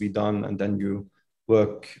needs to be done and then you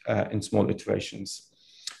work in small iterations.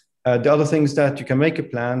 The other thing is that you can make a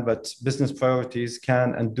plan, but business priorities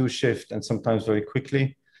can and do shift, and sometimes very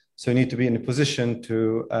quickly. So you need to be in a position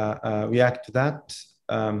to react to that.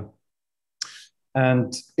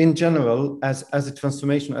 And in general, as a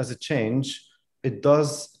transformation, as a change, it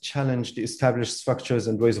does challenge the established structures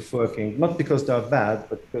and ways of working, not because they are bad,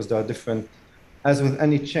 but because they are different. As with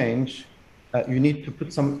any change, you need to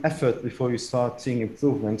put some effort before you start seeing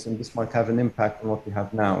improvements, and this might have an impact on what we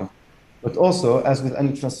have now. But also, as with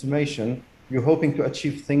any transformation, you're hoping to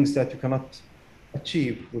achieve things that you cannot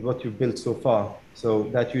achieve with what you've built so far. So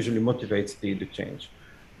that usually motivates the change.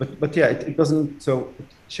 But yeah, it doesn't, so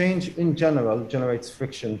change in general generates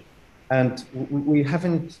friction. And we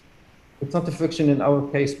haven't, it's not a friction in our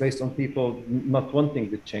case based on people not wanting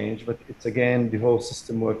the change, but it's again, the whole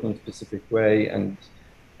system working in a specific way, and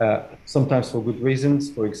sometimes for good reasons.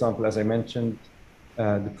 For example, as I mentioned,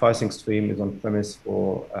 the pricing stream is on premise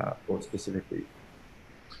for a specific reason.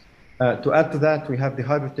 To add to that, we have the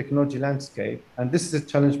hybrid technology landscape. And this is a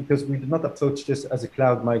challenge because we did not approach this as a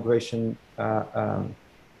cloud migration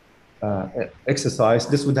exercise.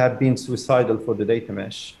 This would have been suicidal for the data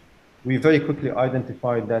mesh. We very quickly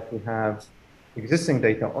identified that we have existing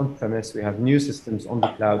data on premise, we have new systems on the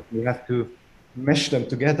cloud. We have to mesh them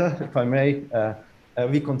together, if I may,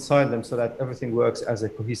 reconcile them so that everything works as a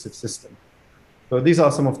cohesive system. So these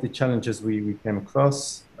are some of the challenges we came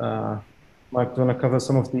across. Mike, do you want to cover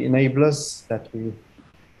some of the enablers that we...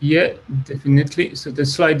 Yeah, definitely. So the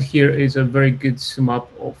slide here is a very good sum up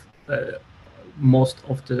of most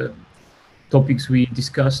of the topics we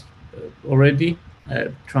discussed already.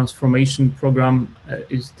 Transformation program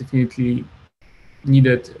is definitely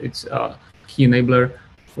needed. It's a key enabler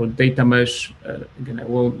for data mesh. Again, I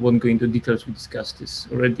won't go into details. We discussed this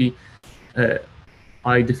already.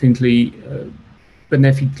 I definitely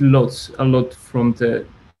benefit a lot from the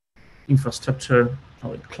infrastructure,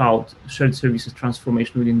 or cloud shared services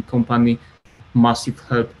transformation within company. Massive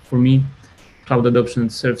help for me. Cloud adoption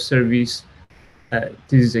and self-service.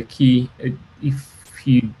 This is a key. If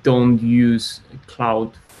you don't use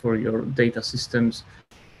cloud for your data systems,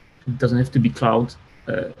 it doesn't have to be cloud,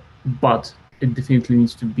 but it definitely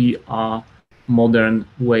needs to be a modern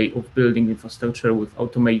way of building infrastructure with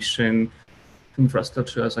automation,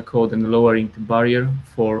 infrastructure as a code, and lowering the barrier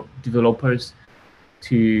for developers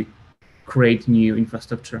to create new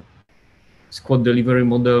infrastructure. Squad delivery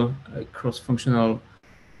model, cross-functional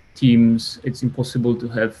teams. It's impossible to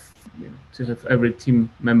have every team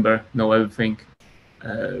member know everything.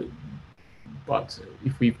 But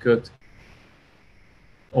if we've got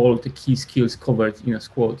all the key skills covered in a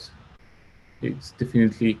squad, it's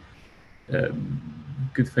definitely a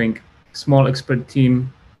good thing. Small expert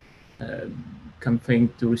team can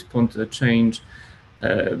think to respond to the change.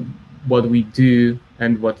 What we do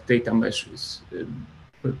and what data mesh is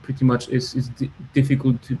pretty much is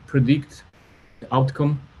difficult to predict the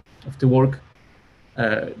outcome of the work.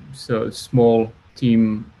 So small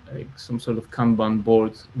team, like some sort of Kanban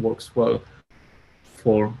board, works well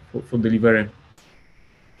for delivery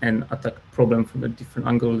and attack problem from the different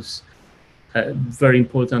angles. Very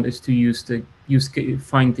important is to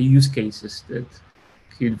find the use cases that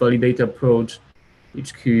could validate the approach,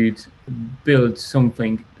 which could build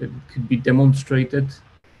something that could be demonstrated,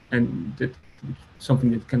 and that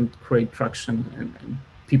something that can create traction and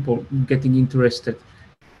people getting interested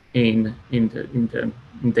in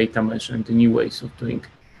data mesh and the new ways of doing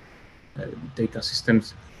data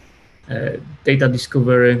systems. Data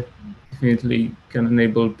discovery definitely can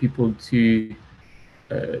enable people to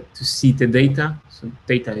see the data. So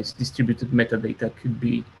data is distributed metadata,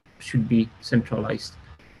 should be centralized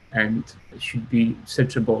and should be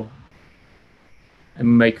searchable,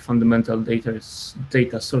 and make fundamental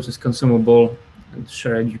data sources consumable and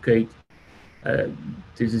share, educate.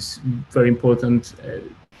 This is very important.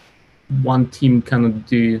 One team cannot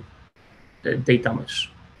do data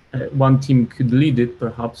mesh. One team could lead it,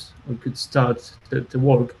 perhaps, or could start the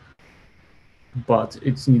work, but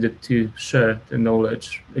it's needed to share the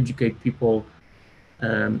knowledge, educate people,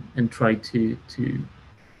 and try to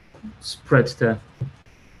spread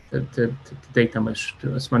the data mesh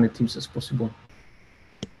to as many teams as possible.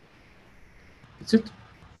 That's it.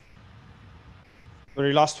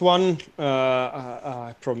 Very last one.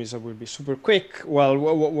 I promise I will be super quick. Well,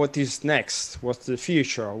 what is next? What's the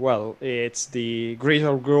future? Well, it's the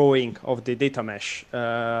greater growing of the data mesh.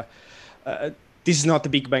 This is not a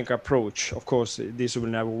big bang approach. Of course, this will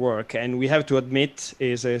never work. And we have to admit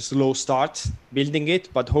is a slow start building it,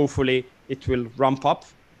 but hopefully it will ramp up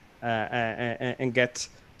and get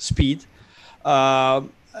speed.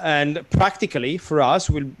 And practically for us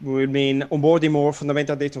will mean onboarding more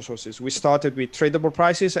fundamental data sources. We started with tradable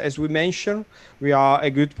prices, as we mentioned. We are a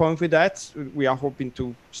good point with that. We are hoping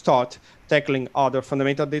to start tackling other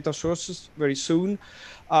fundamental data sources very soon.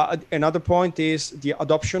 Another point is the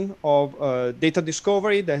adoption of data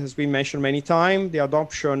discovery that has been mentioned many times. The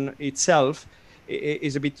adoption itself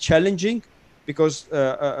is a bit challenging because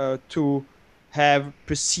to have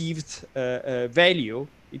perceived value,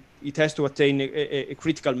 it has to attain a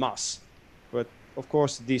critical mass. But of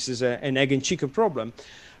course, this is an egg and chicken problem.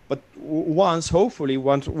 But hopefully,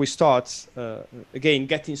 once we start again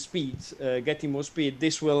getting speed, getting more speed,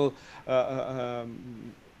 this will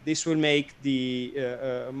make the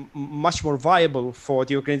much more viable for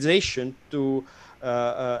the organization to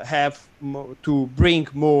to bring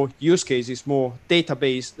more use cases, more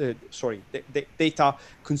database, data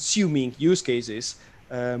consuming use cases,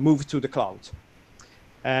 move to the cloud.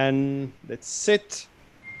 And that's it.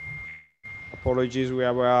 Apologies, we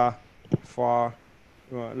were far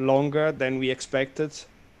longer than we expected,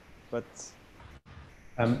 but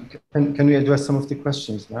can we address some of the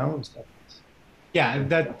questions now? Yeah,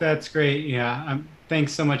 that's great. Yeah,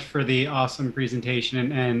 thanks so much for the awesome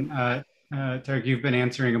presentation, and Tareq, you've been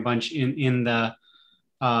answering a bunch in the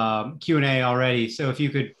Q&A already. So if you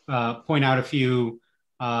could point out a few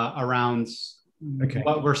around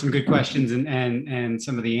what were some good questions and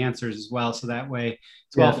some of the answers as well. So that way,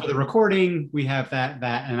 as well for the recording, we have that,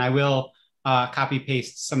 and I will copy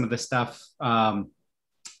paste some of the stuff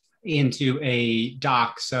into a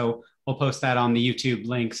doc. So we'll post that on the YouTube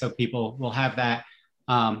link so people will have that,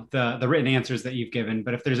 the written answers that you've given.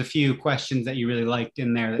 But if there's a few questions that you really liked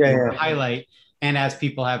in there that you want to highlight, and as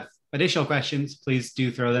people have additional questions, please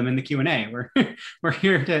do throw them in the Q&A. We're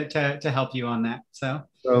here to help you on that. So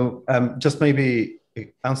just maybe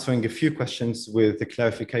answering a few questions with the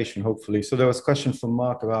clarification, hopefully. So there was a question from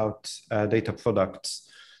Mark about data products.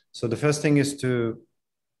 So the first thing is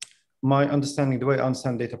my understanding, the way I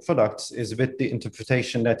understand data products is a bit the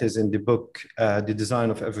interpretation that is in the book, The Design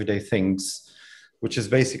of Everyday Things, which is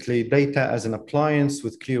basically data as an appliance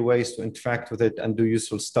with clear ways to interact with it and do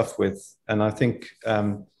useful stuff with. And I think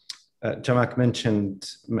Jamak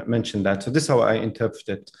mentioned that. So this is how I interpret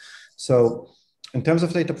it. So in terms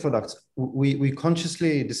of data products, we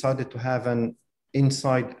consciously decided to have an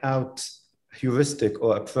inside-out heuristic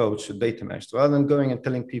or approach to data mesh. Rather than going and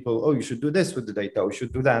telling people, oh, you should do this with the data, or you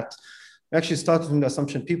should do that, we actually started from the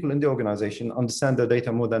assumption people in the organization understand their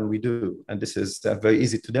data more than we do. And this is very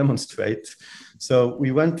easy to demonstrate. So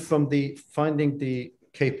we went from finding the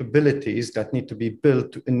capabilities that need to be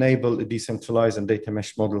built to enable a decentralized and data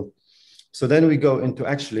mesh model. So then we go into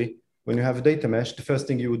actually, when you have a data mesh, the first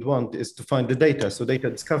thing you would want is to find the data. So data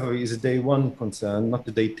discovery is a day one concern, not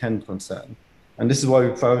a day 10 concern. And this is why we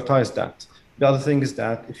prioritize that. The other thing is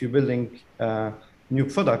that if you're building new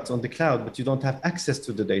products on the cloud, but you don't have access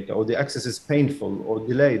to the data, or the access is painful or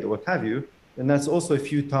delayed or what have you, then that's also a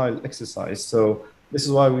futile exercise. So this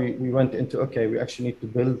is why we went into, okay, we actually need to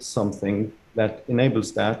build something that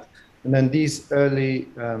enables that. And then these early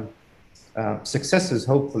successes,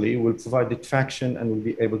 hopefully, will provide the traction and will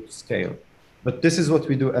be able to scale. But this is what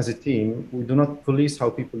we do as a team. We do not police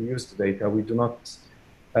how people use the data. We do not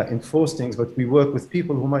enforce things, but we work with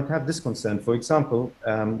people who might have this concern. For example,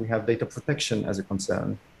 we have data protection as a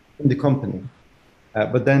concern in the company.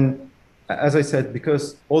 But then, as I said,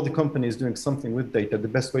 because all the company is doing something with data, the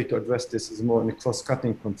best way to address this is more in a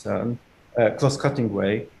cross-cutting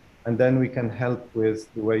way. And then we can help with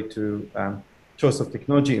the way to choice of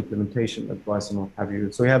technology, implementation, advice, and what have you.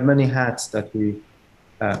 So we have many hats that we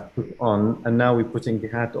put on, and now we're putting the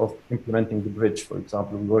hat of implementing the bridge, for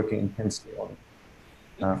example. We're working intensely on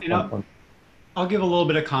I'll give a little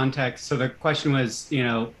bit of context. So the question was,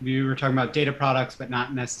 we were talking about data products, but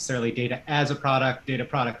not necessarily data as a product, data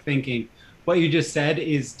product thinking. What you just said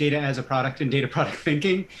is data as a product and data product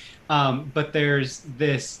thinking. But there's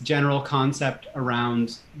this general concept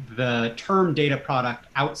around the term data product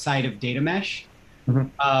outside of data mesh,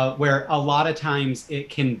 where a lot of times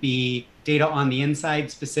it can be data on the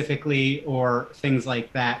inside specifically or things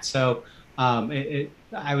like that. So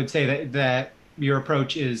I would say that your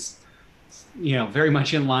approach is, very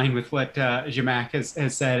much in line with what Jamak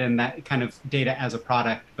has said, and that kind of data as a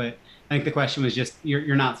product. But I think the question was just,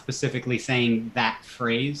 you're not specifically saying that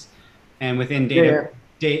phrase. And within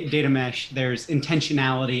data mesh, there's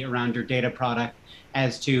intentionality around your data product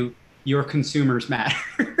as to your consumers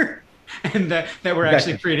matter. And that we're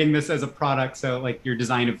actually creating this as a product. So like your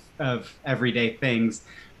design of everyday things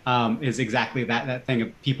is exactly that thing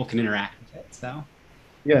of people can interact with it. So.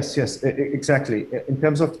 Yes, exactly. In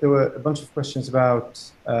terms of, there were a bunch of questions about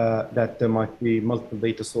that there might be multiple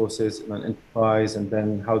data sources in an enterprise, and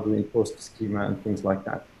then how do we enforce the schema and things like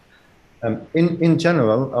that. In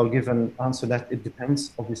general, I'll give an answer that it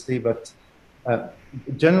depends, obviously, but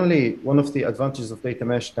generally, one of the advantages of data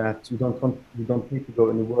mesh that you don't need to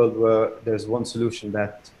go in a world where there's one solution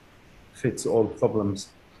that fits all problems.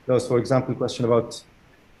 There was, for example, a question about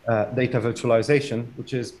data virtualization,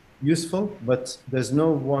 which is useful, but there's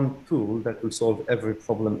no one tool that will solve every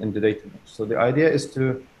problem in the data mesh. So the idea is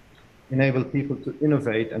to enable people to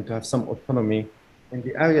innovate and to have some autonomy in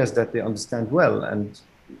the areas that they understand well. And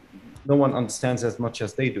no one understands as much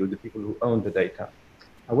as they do, the people who own the data.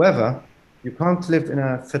 However, you can't live in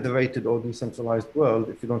a federated or decentralized world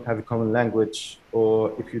if you don't have a common language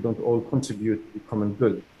or if you don't all contribute to the common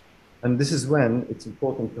good. And this is when it's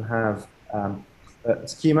important to have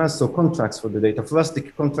schemas, so contracts for the data. For us, the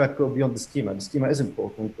contract goes beyond the schema. The schema is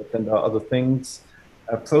important, but then there are other things,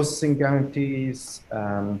 processing guarantees,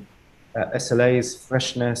 SLAs,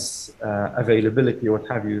 freshness, availability, what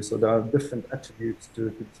have you. So there are different attributes to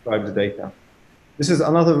describe the data. This is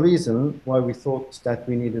another reason why we thought that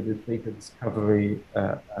we needed a data discovery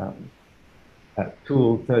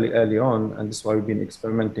tool fairly early on, and this is why we've been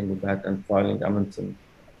experimenting with that and filing Amundsen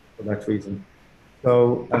for that reason.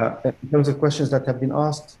 So in terms of questions that have been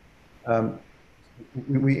asked,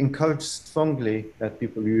 we encourage strongly that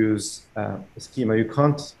people use a schema. You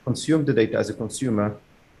can't consume the data as a consumer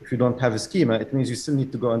if you don't have a schema. It means you still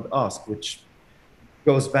need to go and ask, which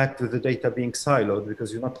goes back to the data being siloed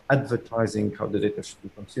because you're not advertising how the data should be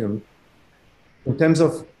consumed. In terms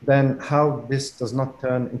of then how this does not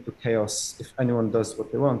turn into chaos if anyone does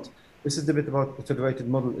what they want, this is the bit about the federated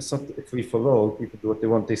model. It's not a free-for-all. People do what they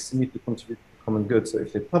want. They still need to contribute to the common good. So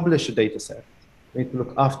if they publish a data set, they need to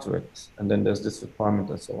look after it. And then there's this requirement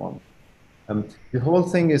and so on. The whole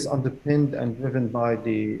thing is underpinned and driven by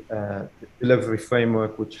the delivery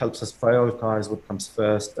framework, which helps us prioritize what comes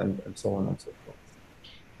first and so on and so forth.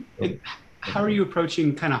 How are you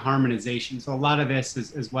approaching kind of harmonization? So a lot of this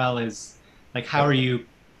is, as well as like, how are you,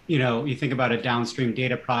 you think about a downstream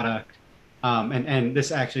data product, and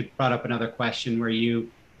this actually brought up another question where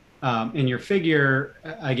you, in your figure,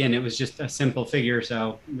 again, it was just a simple figure,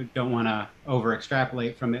 so we don't want to over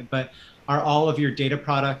extrapolate from it, but are all of your data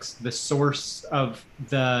products the source of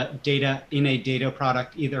the data in a data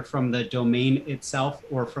product, either from the domain itself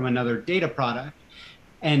or from another data product?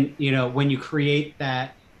 And, when you create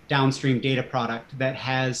that downstream data product that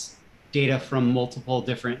has data from multiple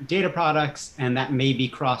different data products and that may be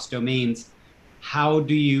cross domains, how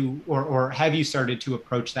do you, or have you started to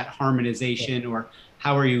approach that harmonization, or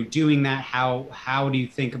how are you doing that? How do you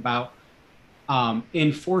think about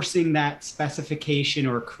enforcing that specification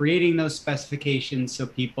or creating those specifications so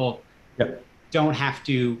people don't have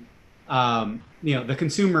to, the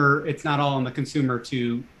consumer, it's not all on the consumer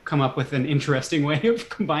to come up with an interesting way of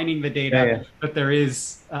combining the data, but there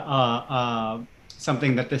is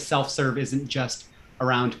something that the self-serve isn't just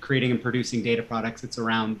around creating and producing data products, it's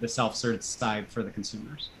around the self-serve side for the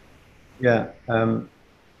consumers. Yeah,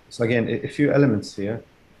 so again, a few elements here.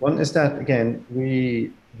 One is that, again,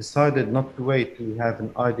 we decided not to wait to have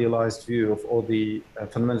an idealized view of all the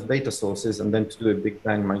fundamental data sources and then to do a big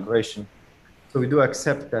bang migration. So we do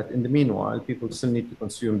accept that in the meanwhile, people still need to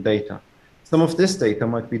consume data. Some of this data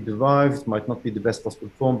might be derived, might not be the best possible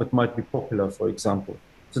form, but might be popular, for example.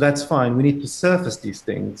 So that's fine. We need to surface these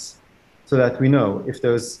things so that we know if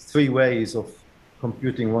there's 3 ways of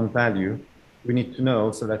computing one value, we need to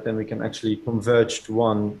know so that then we can actually converge to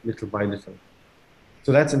one little by little.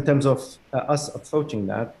 So that's in terms of us approaching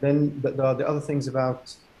that. Then there are the other things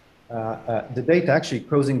about the data actually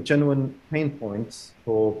causing genuine pain points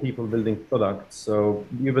for people building products. So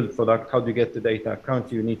you build a product, how do you get the data?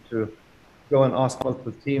 Currently, you need to go and ask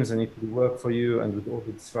multiple teams, they need to do work for you, and with all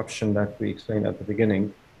the disruption that we explained at the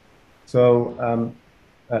beginning. So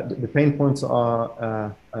the pain points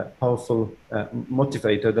are a powerful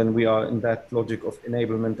motivator, then we are in that logic of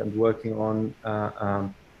enablement and working on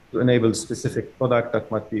to enable a specific product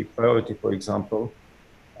that might be priority, for example,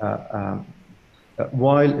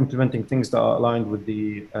 while implementing things that are aligned with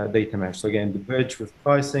the data mesh. So again, the bridge with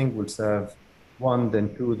pricing will serve 1,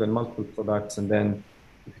 then 2, then multiple products, and then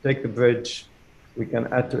if you take the bridge, we can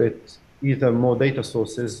add to it either more data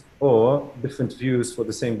sources or different views for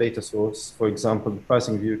the same data source. For example, the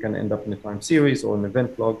pricing view can end up in a time series or an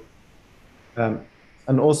event log.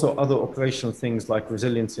 And also other operational things like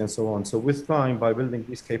resiliency and so on. So with time, by building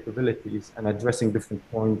these capabilities and addressing different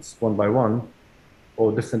points one by one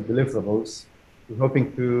or different deliverables, we're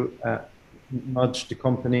hoping to nudge the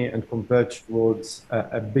company and converge towards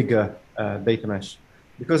a bigger data mesh.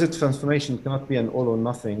 Because its transformation cannot be an all or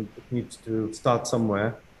nothing, it needs to start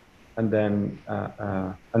somewhere and then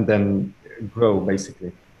grow,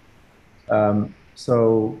 basically.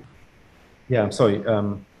 So, yeah, I'm sorry.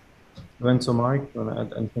 Lorenzo, Mike, you want to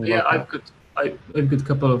add anything? Yeah, I've got a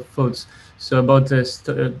couple of thoughts. So about this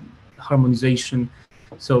harmonization.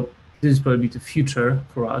 So this is probably the future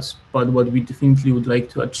for us, but what we definitely would like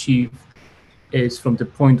to achieve is from the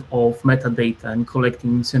point of metadata and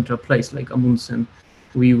collecting in central place like Amundsen,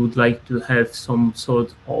 we would like to have some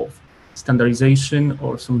sort of standardization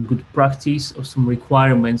or some good practice or some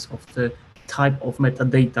requirements of the type of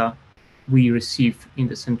metadata we receive in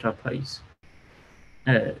the central place.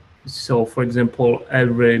 So, for example,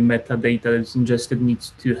 every metadata that's ingested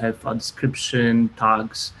needs to have a description,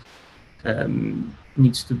 tags,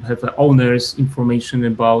 needs to have the owner's information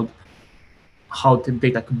about how the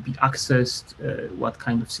data could be accessed, what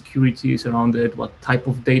kind of security is around it, what type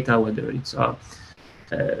of data, whether it's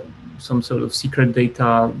some sort of secret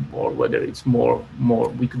data, or whether it's more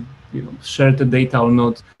we could share the data or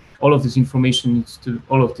not. All of this information needs to,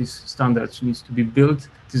 all of these standards needs to be built.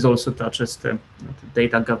 This also touches the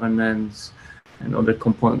data governance and other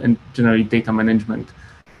components, and generally data management.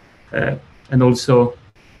 And also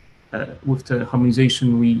with the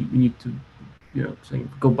harmonization, we need to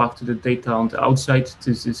go back to the data on the outside.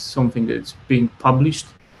 This is something that's being published,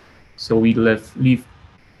 so we leave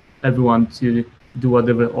everyone to do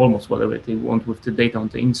almost whatever they want with the data on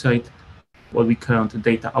the inside, while we care on the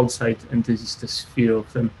data outside, and this is the sphere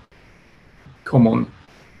of the common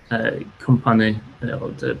company,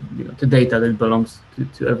 or the data that belongs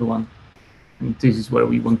to everyone. And this is where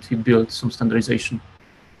we want to build some standardization.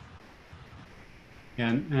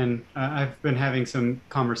 And I've been having some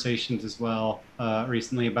conversations as well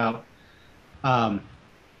recently about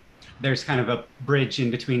there's kind of a bridge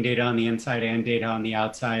in between data on the inside and data on the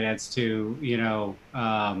outside as to,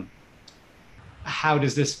 how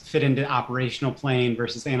does this fit into operational plane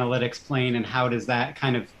versus analytics plane, and how does that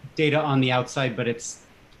kind of data on the outside, but it's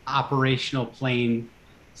operational plane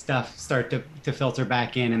stuff start to filter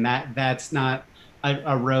back in, and that's not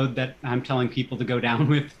a road that I'm telling people to go down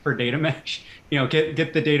with for data mesh.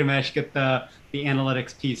 Get the data mesh, get the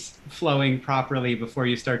analytics piece flowing properly before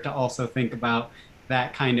you start to also think about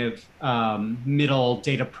that kind of middle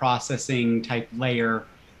data processing type layer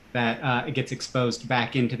that gets exposed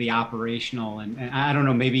back into the operational. And I don't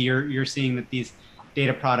know, maybe you're seeing that these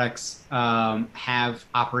data products have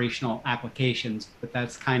operational applications, but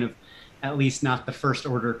that's kind of at least not the first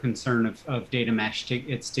order concern of data mesh.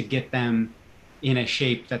 It's to get them in a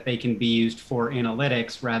shape that they can be used for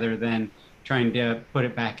analytics rather than trying to put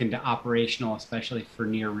it back into operational, especially for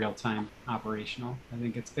near real-time operational. I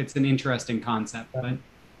think it's an interesting concept. But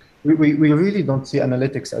we really don't see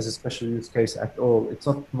analytics as a special use case at all. It's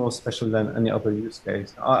not more special than any other use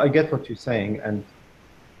case. I get what you're saying, and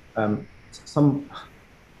a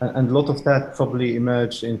lot of that probably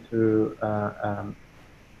emerged into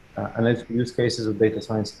analytical use cases of data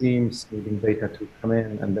science teams needing data to come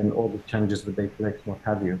in, and then all the changes with data lakes, what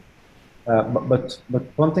have you. But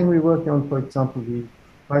one thing we're working on, for example, the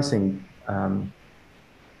pricing. None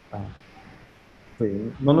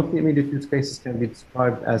of the immediate use cases can be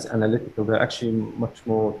described as analytical. They're actually much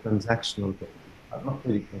more transactional. Not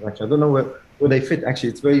really transactional. I don't know where they fit. Actually,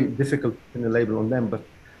 it's very difficult to pin a label on them, but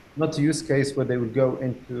not a use case where they would go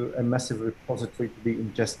into a massive repository to be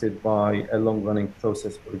ingested by a long-running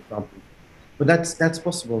process, for example. But that's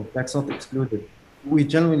possible. That's not excluded. We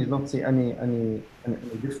generally don't see any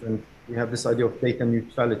different. We have this idea of data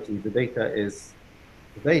neutrality. The data is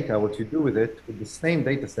the data. What you do with it, with the same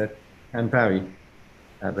data set, can vary,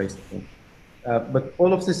 basically. But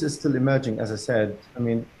all of this is still emerging, as I said. I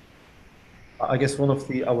mean, I guess one of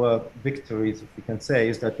our victories, if we can say,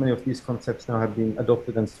 is that many of these concepts now have been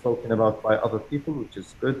adopted and spoken about by other people, which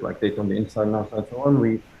is good, like data on the inside and outside and so on.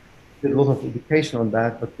 We did a lot of education on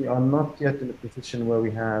that, but we are not yet in a position where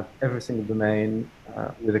we have every single domain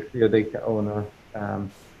with a clear data owner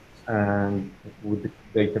and with the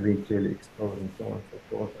data being clearly exposed and so on and so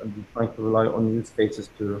forth. And we're trying to rely on use cases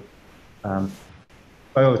to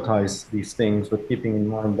prioritize these things, but keeping in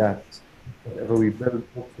mind that whatever we build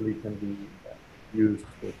hopefully can be used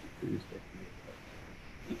for use cases.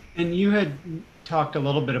 And you had talked a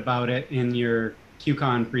little bit about it in your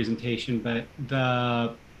QCon presentation, but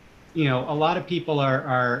a lot of people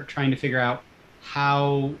are trying to figure out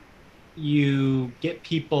how you get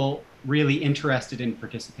people really interested in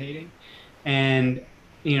participating. And,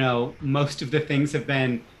 most of the things have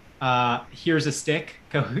been, here's a stick,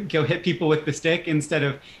 go hit people with the stick, instead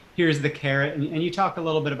of here's the carrot. And you talk a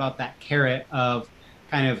little bit about that carrot of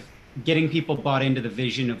kind of getting people bought into the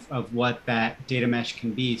vision of what that data mesh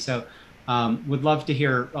can be. So would love to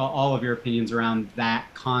hear all of your opinions around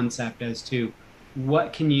that concept as to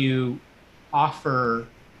what can you offer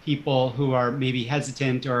people who are maybe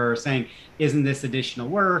hesitant or saying, isn't this additional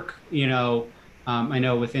work? I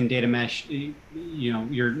know within data mesh,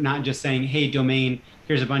 you're not just saying, hey, domain,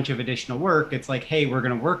 here's a bunch of additional work. It's like, hey, we're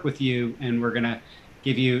going to work with you and we're going to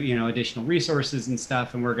give you, additional resources and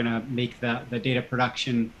stuff. And we're going to make the data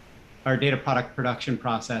production or data product production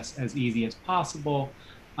process as easy as possible.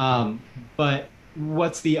 But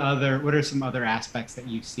what are some other aspects that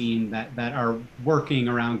you've seen that are working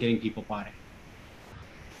around getting people bought in?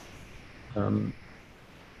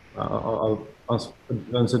 I'll ask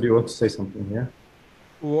Lorenzo, do you want to say something here?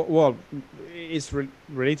 Well, it's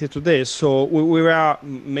related to this. So we were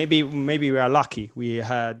maybe we are lucky. We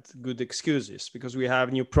had good excuses because we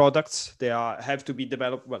have new products. They have to be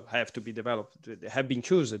developed. Well, have to be developed. They have been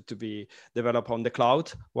chosen to be developed on the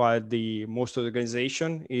cloud, while the most of the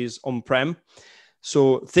organization is on-prem.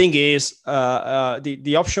 So thing is,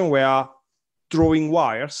 the option were drawing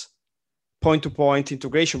wires, point-to-point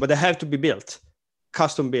integration, but they have to be built,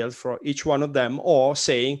 custom built for each one of them, or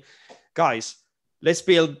saying, guys, let's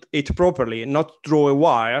build it properly and not draw a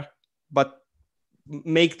wire, but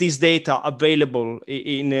make this data available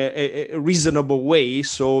in a reasonable way.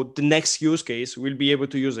 So the next use case will be able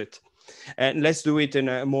to use it. And let's do it in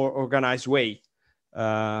a more organized way.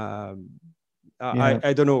 I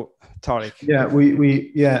don't know, Tareq.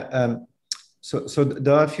 Yeah, so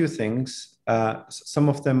there are a few things. Some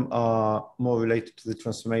of them are more related to the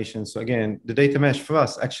transformation. So again, the data mesh for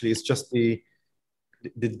us actually is just the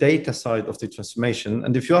data side of the transformation.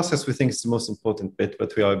 And if you ask us, we think it's the most important bit,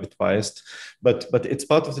 but we are a bit biased. But it's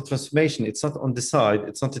part of the transformation. It's not on the side.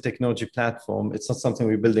 It's not a technology platform. It's not something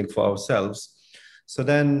we're building for ourselves. So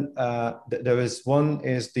then there is one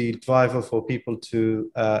is the driver for people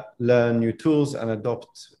to learn new tools and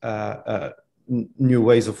adopt new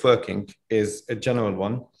ways of working is a general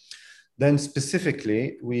one. Then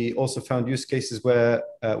specifically, we also found use cases where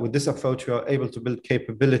with this approach, we are able to build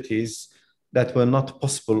capabilities that were not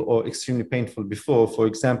possible or extremely painful before. For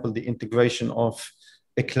example, the integration of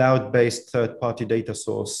a cloud-based third-party data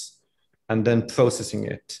source and then processing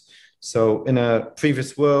it. So in a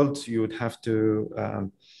previous world, you would have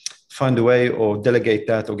to find a way or delegate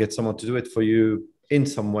that or get someone to do it for you in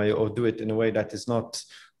some way or do it in a way that is not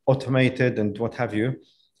automated and what have you,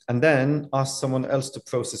 and then ask someone else to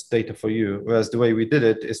process data for you. Whereas the way we did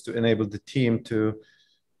it is to enable the team to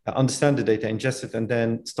understand the data, ingest it, and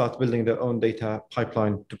then start building their own data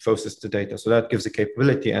pipeline to process the data. So that gives a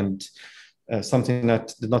capability and something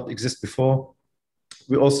that did not exist before.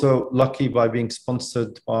 We're also lucky by being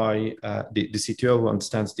sponsored by the CTO who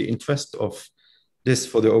understands the interest of this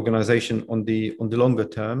for the organization on the longer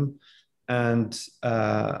term. And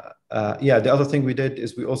the other thing we did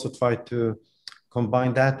is we also tried to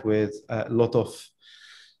combine that with a lot of,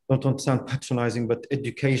 not to sound patronizing, but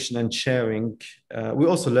education and sharing. We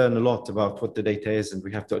also learn a lot about what the data is and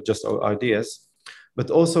we have to adjust our ideas. But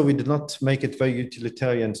also we did not make it very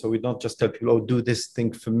utilitarian. So we don't just tell people, oh, do this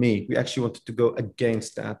thing for me. We actually wanted to go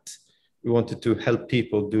against that. We wanted to help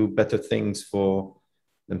people do better things for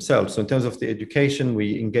themselves. So in terms of the education,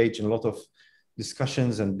 we engage in a lot of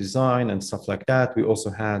discussions and design and stuff like that. We also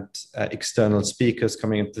had external speakers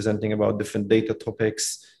coming and presenting about different data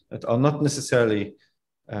topics that are not necessarily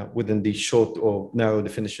within the short or narrow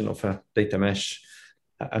definition of a data mesh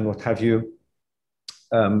and what have you.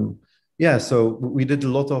 So we did a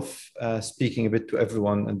lot of speaking a bit to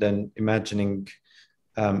everyone and then imagining,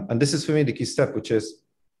 and this is for me the key step, which is,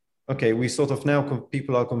 okay, we sort of now,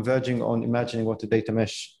 people are converging on imagining what the data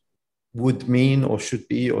mesh would mean or should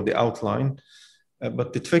be, or the outline.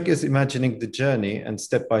 But the trick is imagining the journey and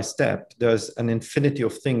step by step, there's an infinity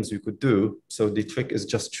of things you could do. So the trick is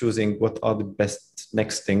just choosing what are the best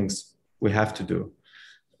next things we have to do,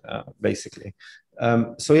 basically.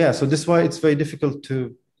 So this is why it's very difficult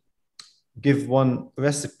to give one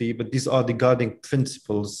recipe, but these are the guiding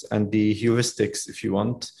principles and the heuristics, if you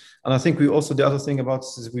want. And I think we also, the other thing about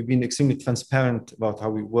this is we've been extremely transparent about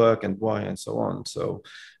how we work and why and so on. So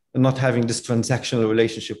not having this transactional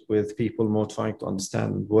relationship with people, more trying to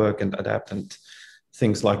understand, work and adapt and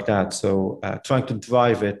things like that. So trying to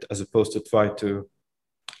drive it as opposed to try to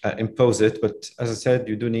impose it. But as I said,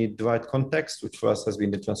 you do need the right context, which for us has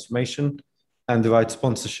been the transformation, and the right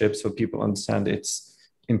sponsorship so people understand it's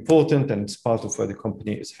important and it's part of where the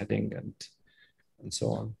company is heading and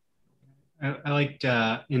so on. I liked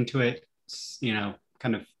Intuit's,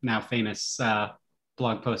 kind of now famous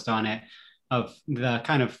blog post on it, of the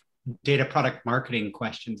kind of data product marketing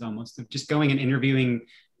questions, almost of just going and interviewing,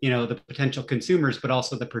 the potential consumers, but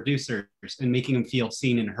also the producers, and making them feel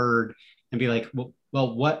seen and heard and be like,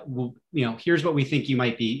 here's what we think you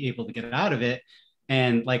might be able to get out of it.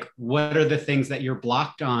 And like, what are the things that you're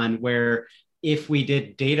blocked on where if we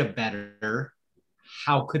did data better,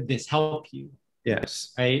 how could this help you?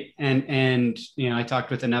 Yes. Right. And I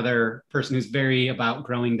talked with another person who's very about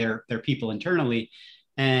growing their people internally,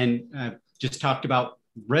 and just talked about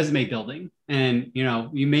resume building. And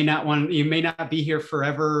you may not be here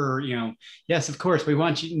forever, or yes, of course we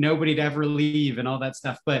want nobody to ever leave and all that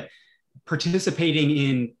stuff, but participating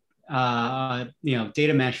in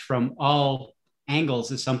data mesh from all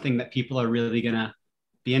angles is something that people are really gonna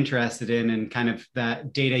be interested in, and kind of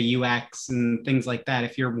that data UX and things like that.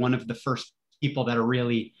 If you're one of the first people that are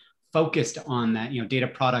really focused on that, data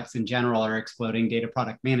products in general are exploding. Data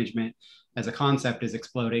product management as a concept is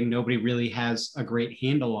exploding. Nobody really has a great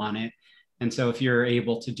handle on it. And so if you're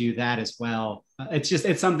able to do that as well,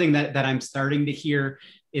 it's something that I'm starting to hear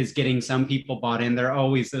is getting some people bought in. There are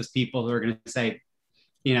always those people who are going to say,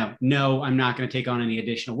 no, I'm not going to take on any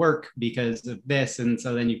additional work because of this. And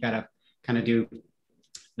so then you've got to kind of do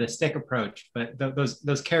the stick approach. But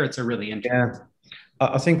those carrots are really interesting. Yeah.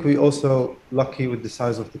 I think we also lucky with the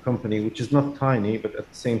size of the company, which is not tiny, but at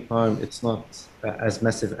the same time, it's not as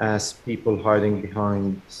massive as people hiding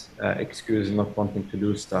behind excuses not wanting to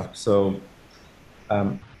do stuff. So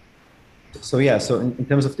yeah, so in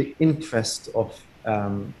terms of the interest of,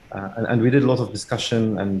 and we did a lot of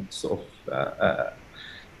discussion and sort of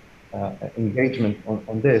engagement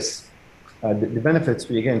on this. The benefits,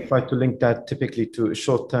 we again try to link that typically to a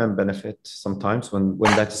short-term benefit sometimes when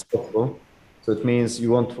that is possible. So it means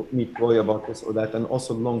you won't need to worry about this or that, and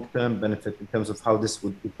also long-term benefit in terms of how this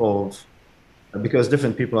would evolve, because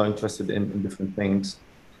different people are interested in different things.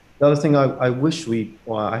 The other thing I wish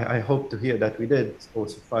I hope to hear that we did, or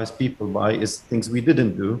surprise people by, is things we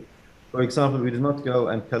didn't do. For example, we did not go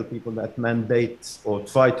and tell people that mandate or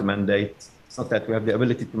try to mandate. It's not that we have the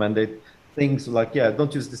ability to mandate things like, yeah,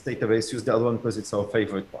 don't use this database, use the other one because it's our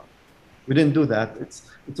favorite one. We didn't do that.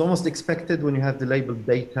 It's almost expected when you have the label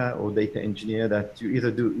data or data engineer that you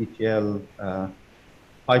either do ETL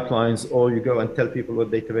pipelines or you go and tell people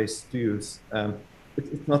what database to use.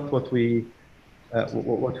 It's not what we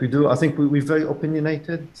do. I think we're very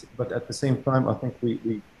opinionated, but at the same time, I think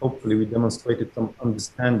we hopefully demonstrated some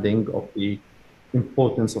understanding of the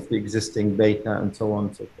importance of the existing data and so on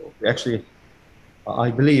and so forth. We actually,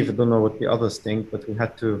 I believe, I don't know what the others think, but we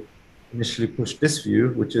had to initially push this view,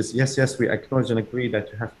 which is, yes, we acknowledge and agree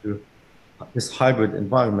that you have to, this hybrid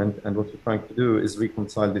environment, and what we're trying to do is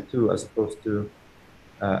reconcile the two as opposed to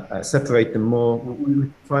separate them more.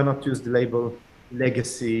 We try not to use the label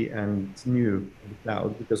legacy and new in the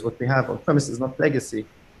cloud, because what we have on premise is not legacy,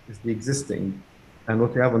 it's the existing. And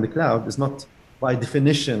what we have on the cloud is not by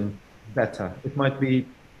definition better. It might be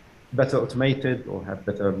better automated or have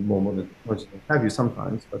better, more modern technology, have you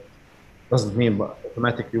sometimes, but doesn't mean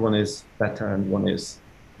automatically one is better and one is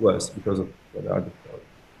worse because of what they are deployed.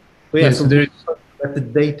 So yeah, so there is at the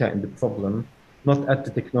data in the problem, not at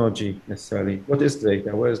the technology necessarily. What is the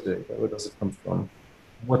data? Where is the data? Where does it come from?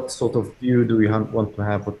 What sort of view do we want to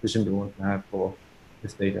have? What vision do we want to have for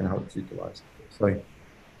this data and how it's utilized? Sorry.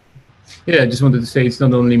 Yeah, I just wanted to say it's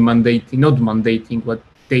not only not mandating what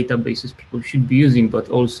databases people should be using, but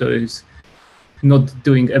also is not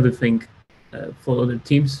doing everything for other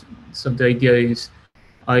teams. So the idea is,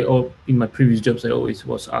 in my previous jobs, I always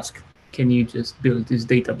was asked, can you just build this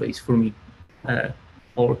database for me?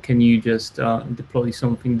 Or can you just deploy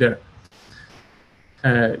something there?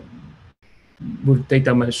 With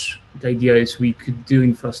data mesh, the idea is we could do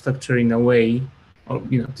infrastructure in a way, or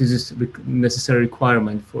this is a necessary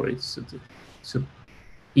requirement for it. So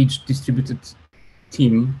each distributed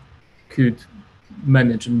team could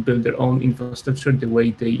manage and build their own infrastructure the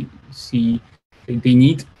way they see they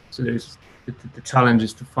need. So there's the challenge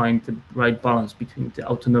is to find the right balance between the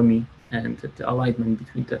autonomy and the alignment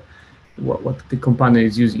between what the company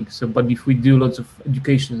is using. So, but if we do lots of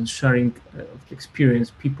education and sharing of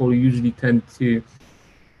experience, people usually tend to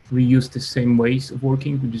reuse the same ways of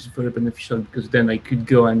working, which is very beneficial, because then I could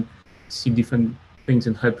go and see different things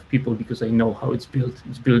and help people because I know how it's built.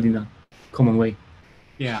 It's built in a common way.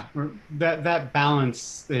 Yeah, that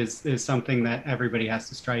balance is something that everybody has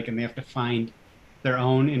to strike, and they have to find their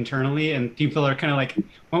own internally. And people are kind of like,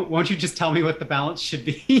 won't you just tell me what the balance should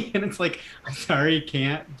be? And it's like, I'm sorry, you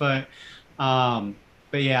can't. But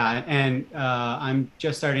yeah, and I'm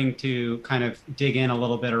just starting to kind of dig in a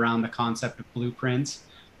little bit around the concept of blueprints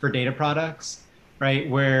for data products, right?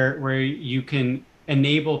 Where you can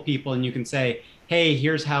enable people and you can say, hey,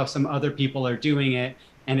 here's how some other people are doing it.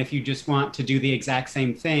 And if you just want to do the exact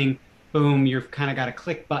same thing, boom, you've kind of got a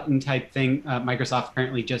click button type thing. Microsoft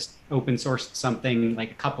apparently just open sourced something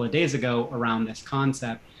like a couple of days ago around this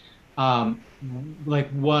concept. Like,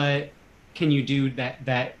 what can you do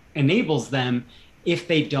that enables them if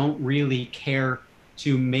they don't really care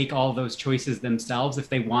to make all those choices themselves, if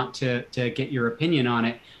they want to get your opinion on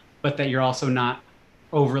it, but that you're also not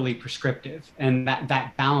overly prescriptive? And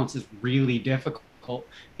that balance is really difficult,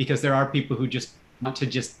 because there are people who just want to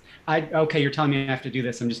okay, you're telling me I have to do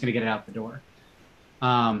this, I'm just going to get it out the door.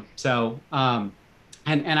 And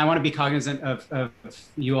I want to be cognizant of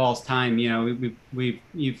you all's time.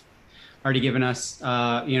 You've already given us,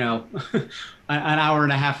 you know, an hour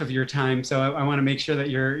and a half of your time. So I want to make sure that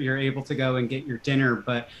you're able to go and get your dinner.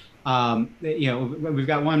 But you know, we've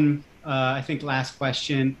got one, I think, last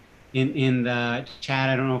question in the chat.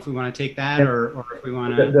 I don't know if we want to take that or if we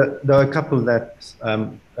want to. There are a couple that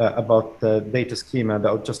about the data schema that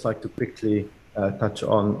I would just like to quickly touch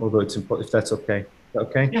on, although it's important, if that's okay.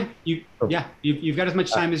 Okay. Yeah, you've got as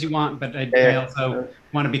much time as you want, but I also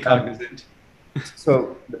want to be cognizant.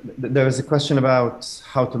 So there is a question about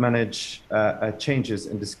how to manage changes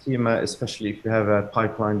in the schema, especially if you have a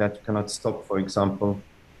pipeline that you cannot stop, for example.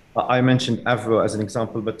 I mentioned Avro as an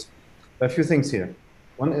example, but there are a few things here.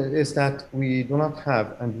 One is that we do not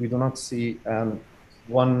have and we do not see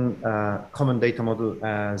one common data model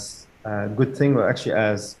as a good thing or actually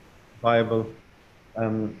as viable.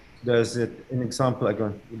 There's an example,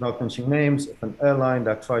 again, without mentioning names, of an airline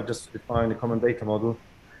that tried just to define a common data model.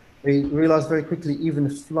 They realized very quickly, even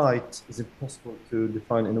a flight is impossible to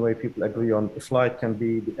define in a way people agree on. A flight can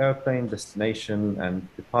be the airplane, destination, and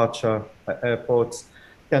departure at airports.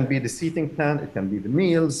 It can be the seating plan, it can be the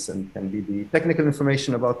meals, and it can be the technical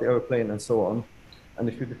information about the airplane, and so on. And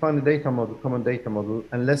if you define a data model, common data model,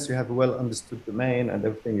 unless you have a well understood domain and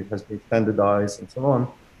everything, it has been standardized and so on,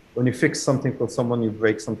 when you fix something for someone, you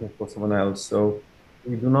break something for someone else. So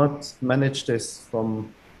we do not manage this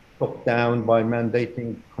from top down by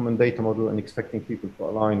mandating common data model and expecting people to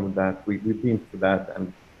align with that. We've been through that,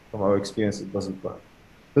 and from our experience, it doesn't work.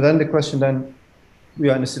 So then the question then, we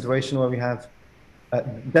are in a situation where we have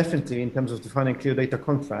definitely in terms of defining clear data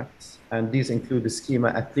contracts, and these include the schema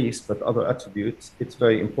at least, but other attributes, it's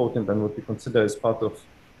very important, and what we consider as part of,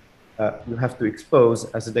 you have to expose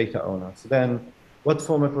as a data owner. So then what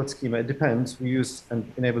format, what schema, it depends. We use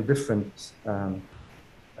and enable different,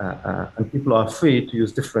 and people are free to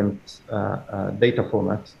use different data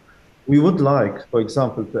formats. We would like, for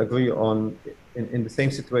example, to agree on, in the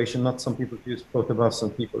same situation, not some people use Protobuf,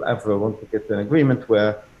 some people ever want to get an agreement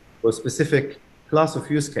where for a specific class of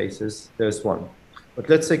use cases, there's one. But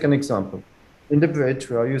let's take an example. In the bridge,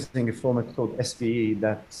 we are using a format called SVE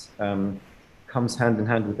that comes hand in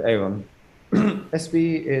hand with Aaron.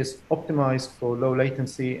 SVE is optimized for low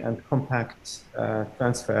latency and compact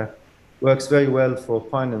transfer, works very well for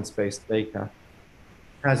finance-based data,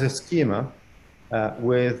 has a schema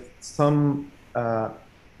with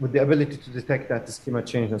the ability to detect that the schema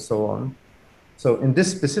change and so on. So in this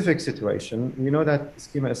specific situation, we know that the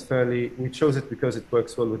schema is we chose it because it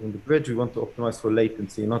works well within the bridge. We want to optimize for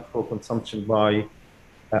latency, not for consumption by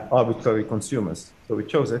arbitrary consumers. So we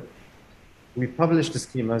chose it. We publish the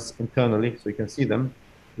schemas internally so you can see them.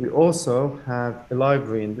 We also have a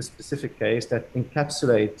library in this specific case that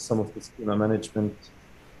encapsulates some of the schema management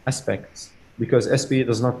aspects, because SBE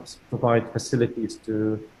does not provide facilities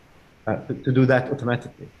to do that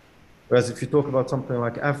automatically. Whereas if you talk about something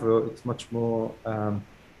like Avro, it's much more,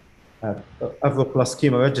 Avro plus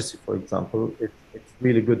schema registry, for example, it's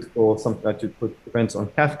really good for something that you put events on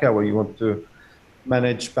Kafka where you want to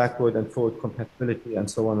manage backward and forward compatibility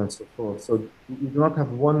and so on and so forth. So we do not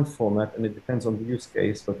have one format, and it depends on the use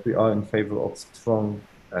case, but we are in favor of strong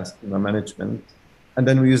schema management. And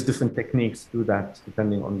then we use different techniques to do that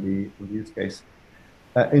depending on the use case.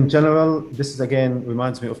 In general, this is again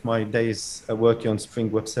reminds me of my days working on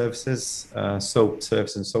Spring Web Services, SOAP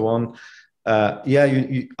service and so on.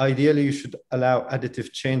 Ideally you should allow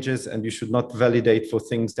additive changes, and you should not validate for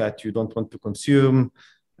things that you don't want to consume,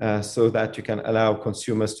 so that you can allow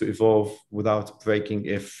consumers to evolve without breaking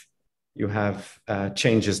if you have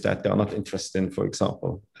changes that they are not interested in, for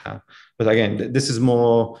example. But again, this is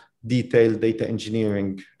more detailed data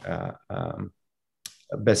engineering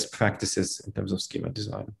best practices in terms of schema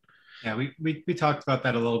design. Yeah, we talked about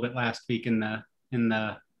that a little bit last week in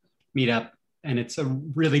the meetup, and it's a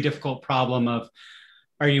really difficult problem of,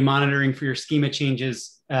 are you monitoring for your schema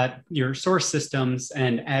changes at your source systems,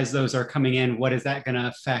 and as those are coming in, what is that going to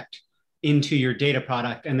affect into your data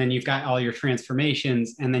product? And then you've got all your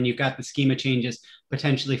transformations, and then you've got the schema changes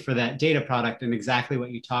potentially for that data product, and exactly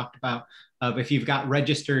what you talked about of, if you've got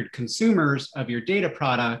registered consumers of your data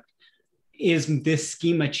product, is this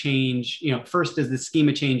schema change, you know, first, is the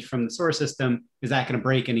schema change from the source system, is that going to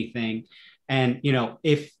break anything? And, you know,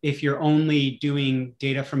 if you're only doing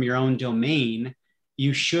data from your own domain,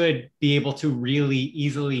 you should be able to really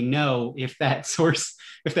easily know if that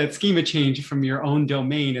schema change from your own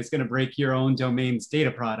domain is going to break your own domain's data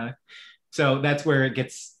product. So that's where it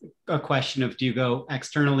gets a question of, do you go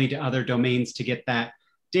externally to other domains to get that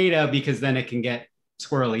data, because then it can get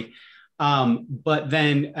squirrely. But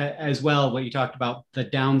then as well, what you talked about, the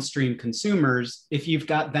downstream consumers, if you've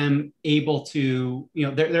got them able to,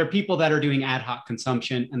 there are people that are doing ad hoc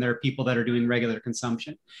consumption and there are people that are doing regular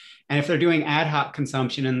consumption. And if they're doing ad hoc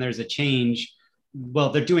consumption and there's a change, well,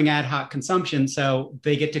 they're doing ad hoc consumption, so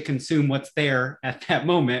they get to consume what's there at that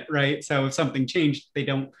moment, right? So if something changed, you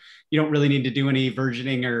don't really need to do any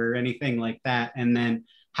versioning or anything like that. And then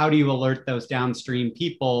how do you alert those downstream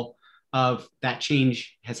people of that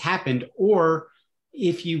change has happened? Or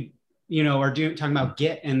if you are talking about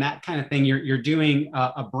Git and that kind of thing, you're doing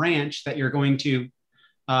a branch that you're going to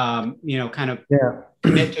kind of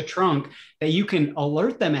commit to trunk, that you can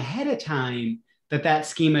alert them ahead of time that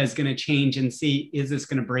schema is going to change and see, is this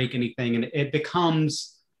going to break anything? And it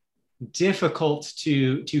becomes difficult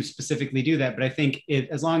to specifically do that. But I think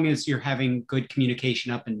as long as you're having good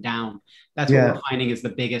communication up and down, that's what we're finding is the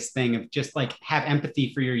biggest thing, of just like have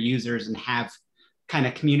empathy for your users and have kind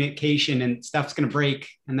of communication, and stuff's going to break.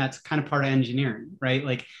 And that's kind of part of engineering, right?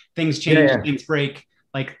 Like things change, things break.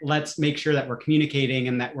 Like, let's make sure that we're communicating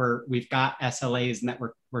and that we've got SLAs and that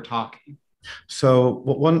we're talking. So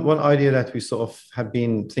one idea that we sort of have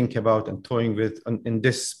been thinking about and toying with in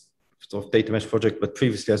this sort of data mesh project, but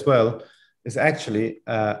previously as well, is actually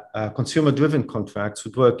consumer-driven contracts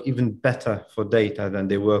would work even better for data than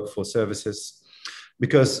they work for services,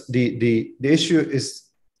 because the issue is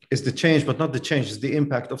the change, but not the change, is the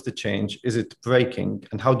impact of the change. Is it breaking?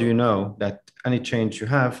 And how do you know that any change you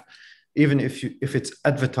have, even if it's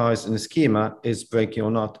advertised in a schema, is breaking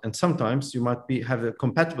or not? And sometimes you might have a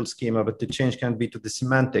compatible schema, but the change can be to the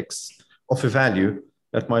semantics of a value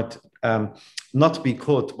that might not be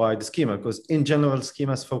caught by the schema, because in general,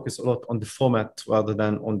 schemas focus a lot on the format rather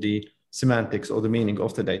than on the semantics or the meaning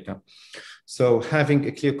of the data. So having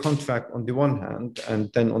a clear contract on the one hand,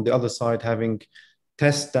 and then on the other side, having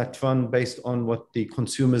tests that run based on what the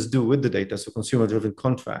consumers do with the data, so consumer-driven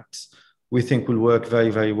contracts, we think will work very,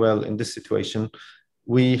 very well in this situation.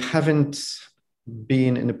 We haven't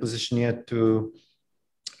been in a position yet to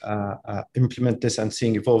implement this and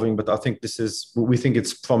seeing evolving, but I think we think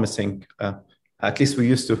it's promising. At least we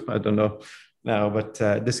used to, I don't know now, but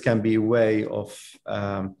this can be a way of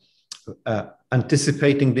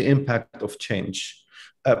anticipating the impact of change.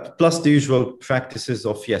 Plus the usual practices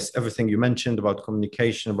of, everything you mentioned about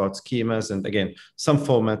communication, about schemas, and again, some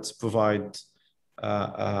formats provide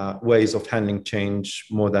ways of handling change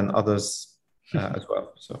more than others as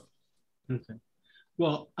well. So, okay.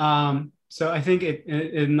 Well, so I think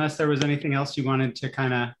unless there was anything else you wanted to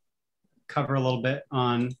kind of cover a little bit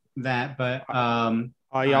on that, but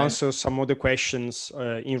I answered some of the questions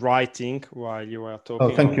in writing while you were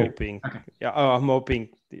talking. Thank you. Hoping, I'm hoping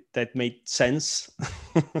that made sense.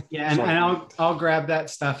 Yeah, and I'll grab that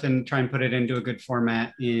stuff and try and put it into a good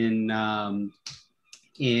format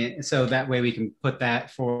so that way we can put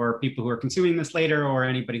that for people who are consuming this later, or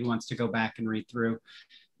anybody who wants to go back and read through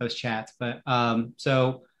those chats. But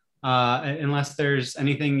unless there's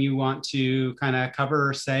anything you want to kind of cover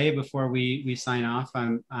or say before we sign off,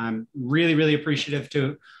 I'm really, really appreciative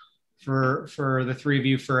for the three of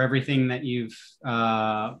you for everything that you've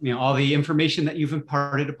all the information that you've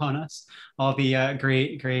imparted upon us, all the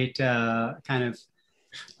great kind of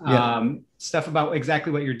stuff about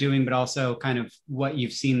exactly what you're doing, but also kind of what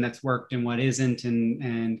you've seen that's worked and what isn't,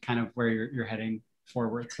 and kind of where you're heading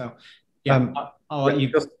forward. So I'll let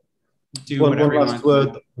you just do one whatever last you want.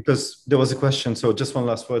 word, because there was a question. So just one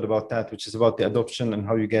last word about that, which is about the adoption and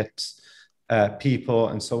how you get people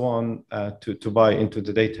and so on to buy into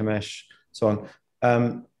the data mesh, so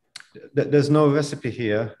on. There's no recipe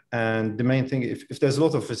here. And the main thing, if there's a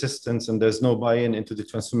lot of resistance and there's no buy-in into the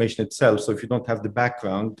transformation itself, so if you don't have the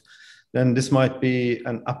background, then this might be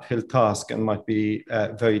an uphill task and might be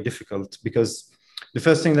very difficult, because the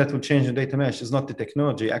first thing that will change in data mesh is not the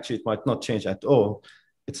technology. Actually, it might not change at all.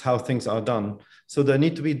 It's how things are done. So there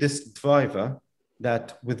need to be this driver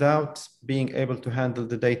that, without being able to handle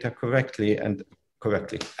the data correctly,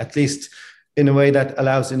 at least in a way that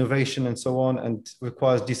allows innovation and so on, and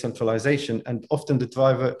requires decentralization, and often the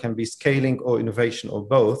driver can be scaling or innovation or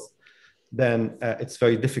both, then it's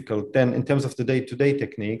very difficult. Then in terms of the day-to-day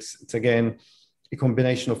techniques, it's again a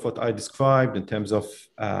combination of what I described in terms of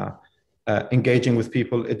engaging with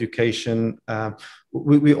people, education.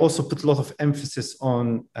 We also put a lot of emphasis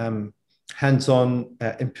on hands-on,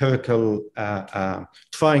 empirical,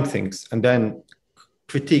 trying things and then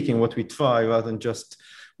critiquing what we try, rather than just,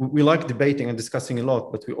 we like debating and discussing a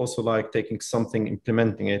lot, but we also like taking something,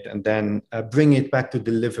 implementing it, and then bring it back to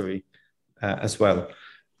delivery as well.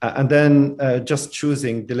 And then just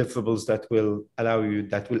choosing deliverables that will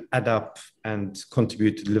add up and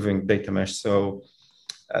contribute to delivering data mesh. So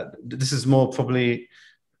this is more probably,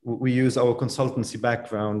 we use our consultancy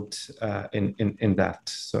background in that.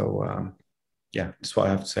 So yeah, that's what I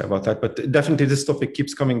have to say about that. But definitely this topic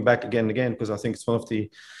keeps coming back again and again, because I think it's one of the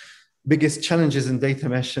biggest challenges in data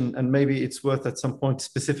mesh, and maybe it's worth at some point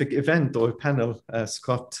specific event or a panel,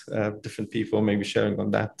 Scott, different people maybe sharing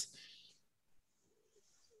on that.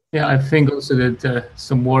 Yeah, I think also that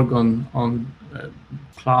some work on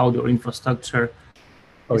cloud or infrastructure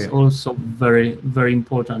is also very, very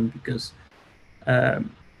important, because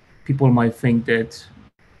people might think that,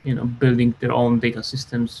 you know, building their own data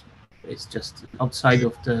systems is just outside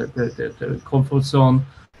of the comfort zone,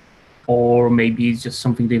 or maybe it's just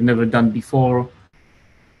something they've never done before,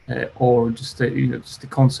 or just just the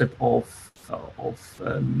concept of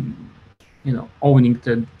you know, owning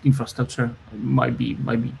the infrastructure might be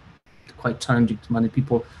quite challenging to many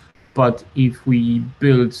people. But if we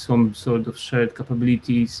build some sort of shared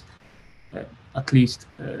capabilities, at least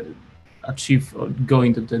achieve or go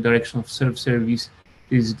into the direction of self-service,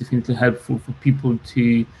 this is definitely helpful for people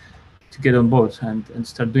to get on board and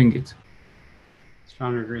start doing it.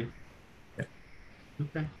 Strong agree. Yeah.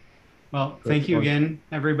 Okay. Well, thank you again,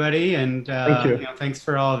 everybody, and thank you. You know, thanks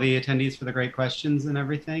for all the attendees for the great questions and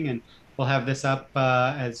everything. And we'll have this up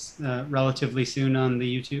as relatively soon on the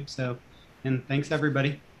YouTube. So, and thanks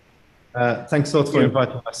everybody. Thanks a lot for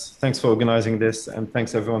inviting us. Thanks for organizing this, and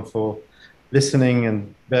thanks everyone for listening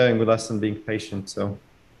and bearing with us and being patient. So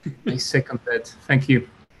I second that. Thank you.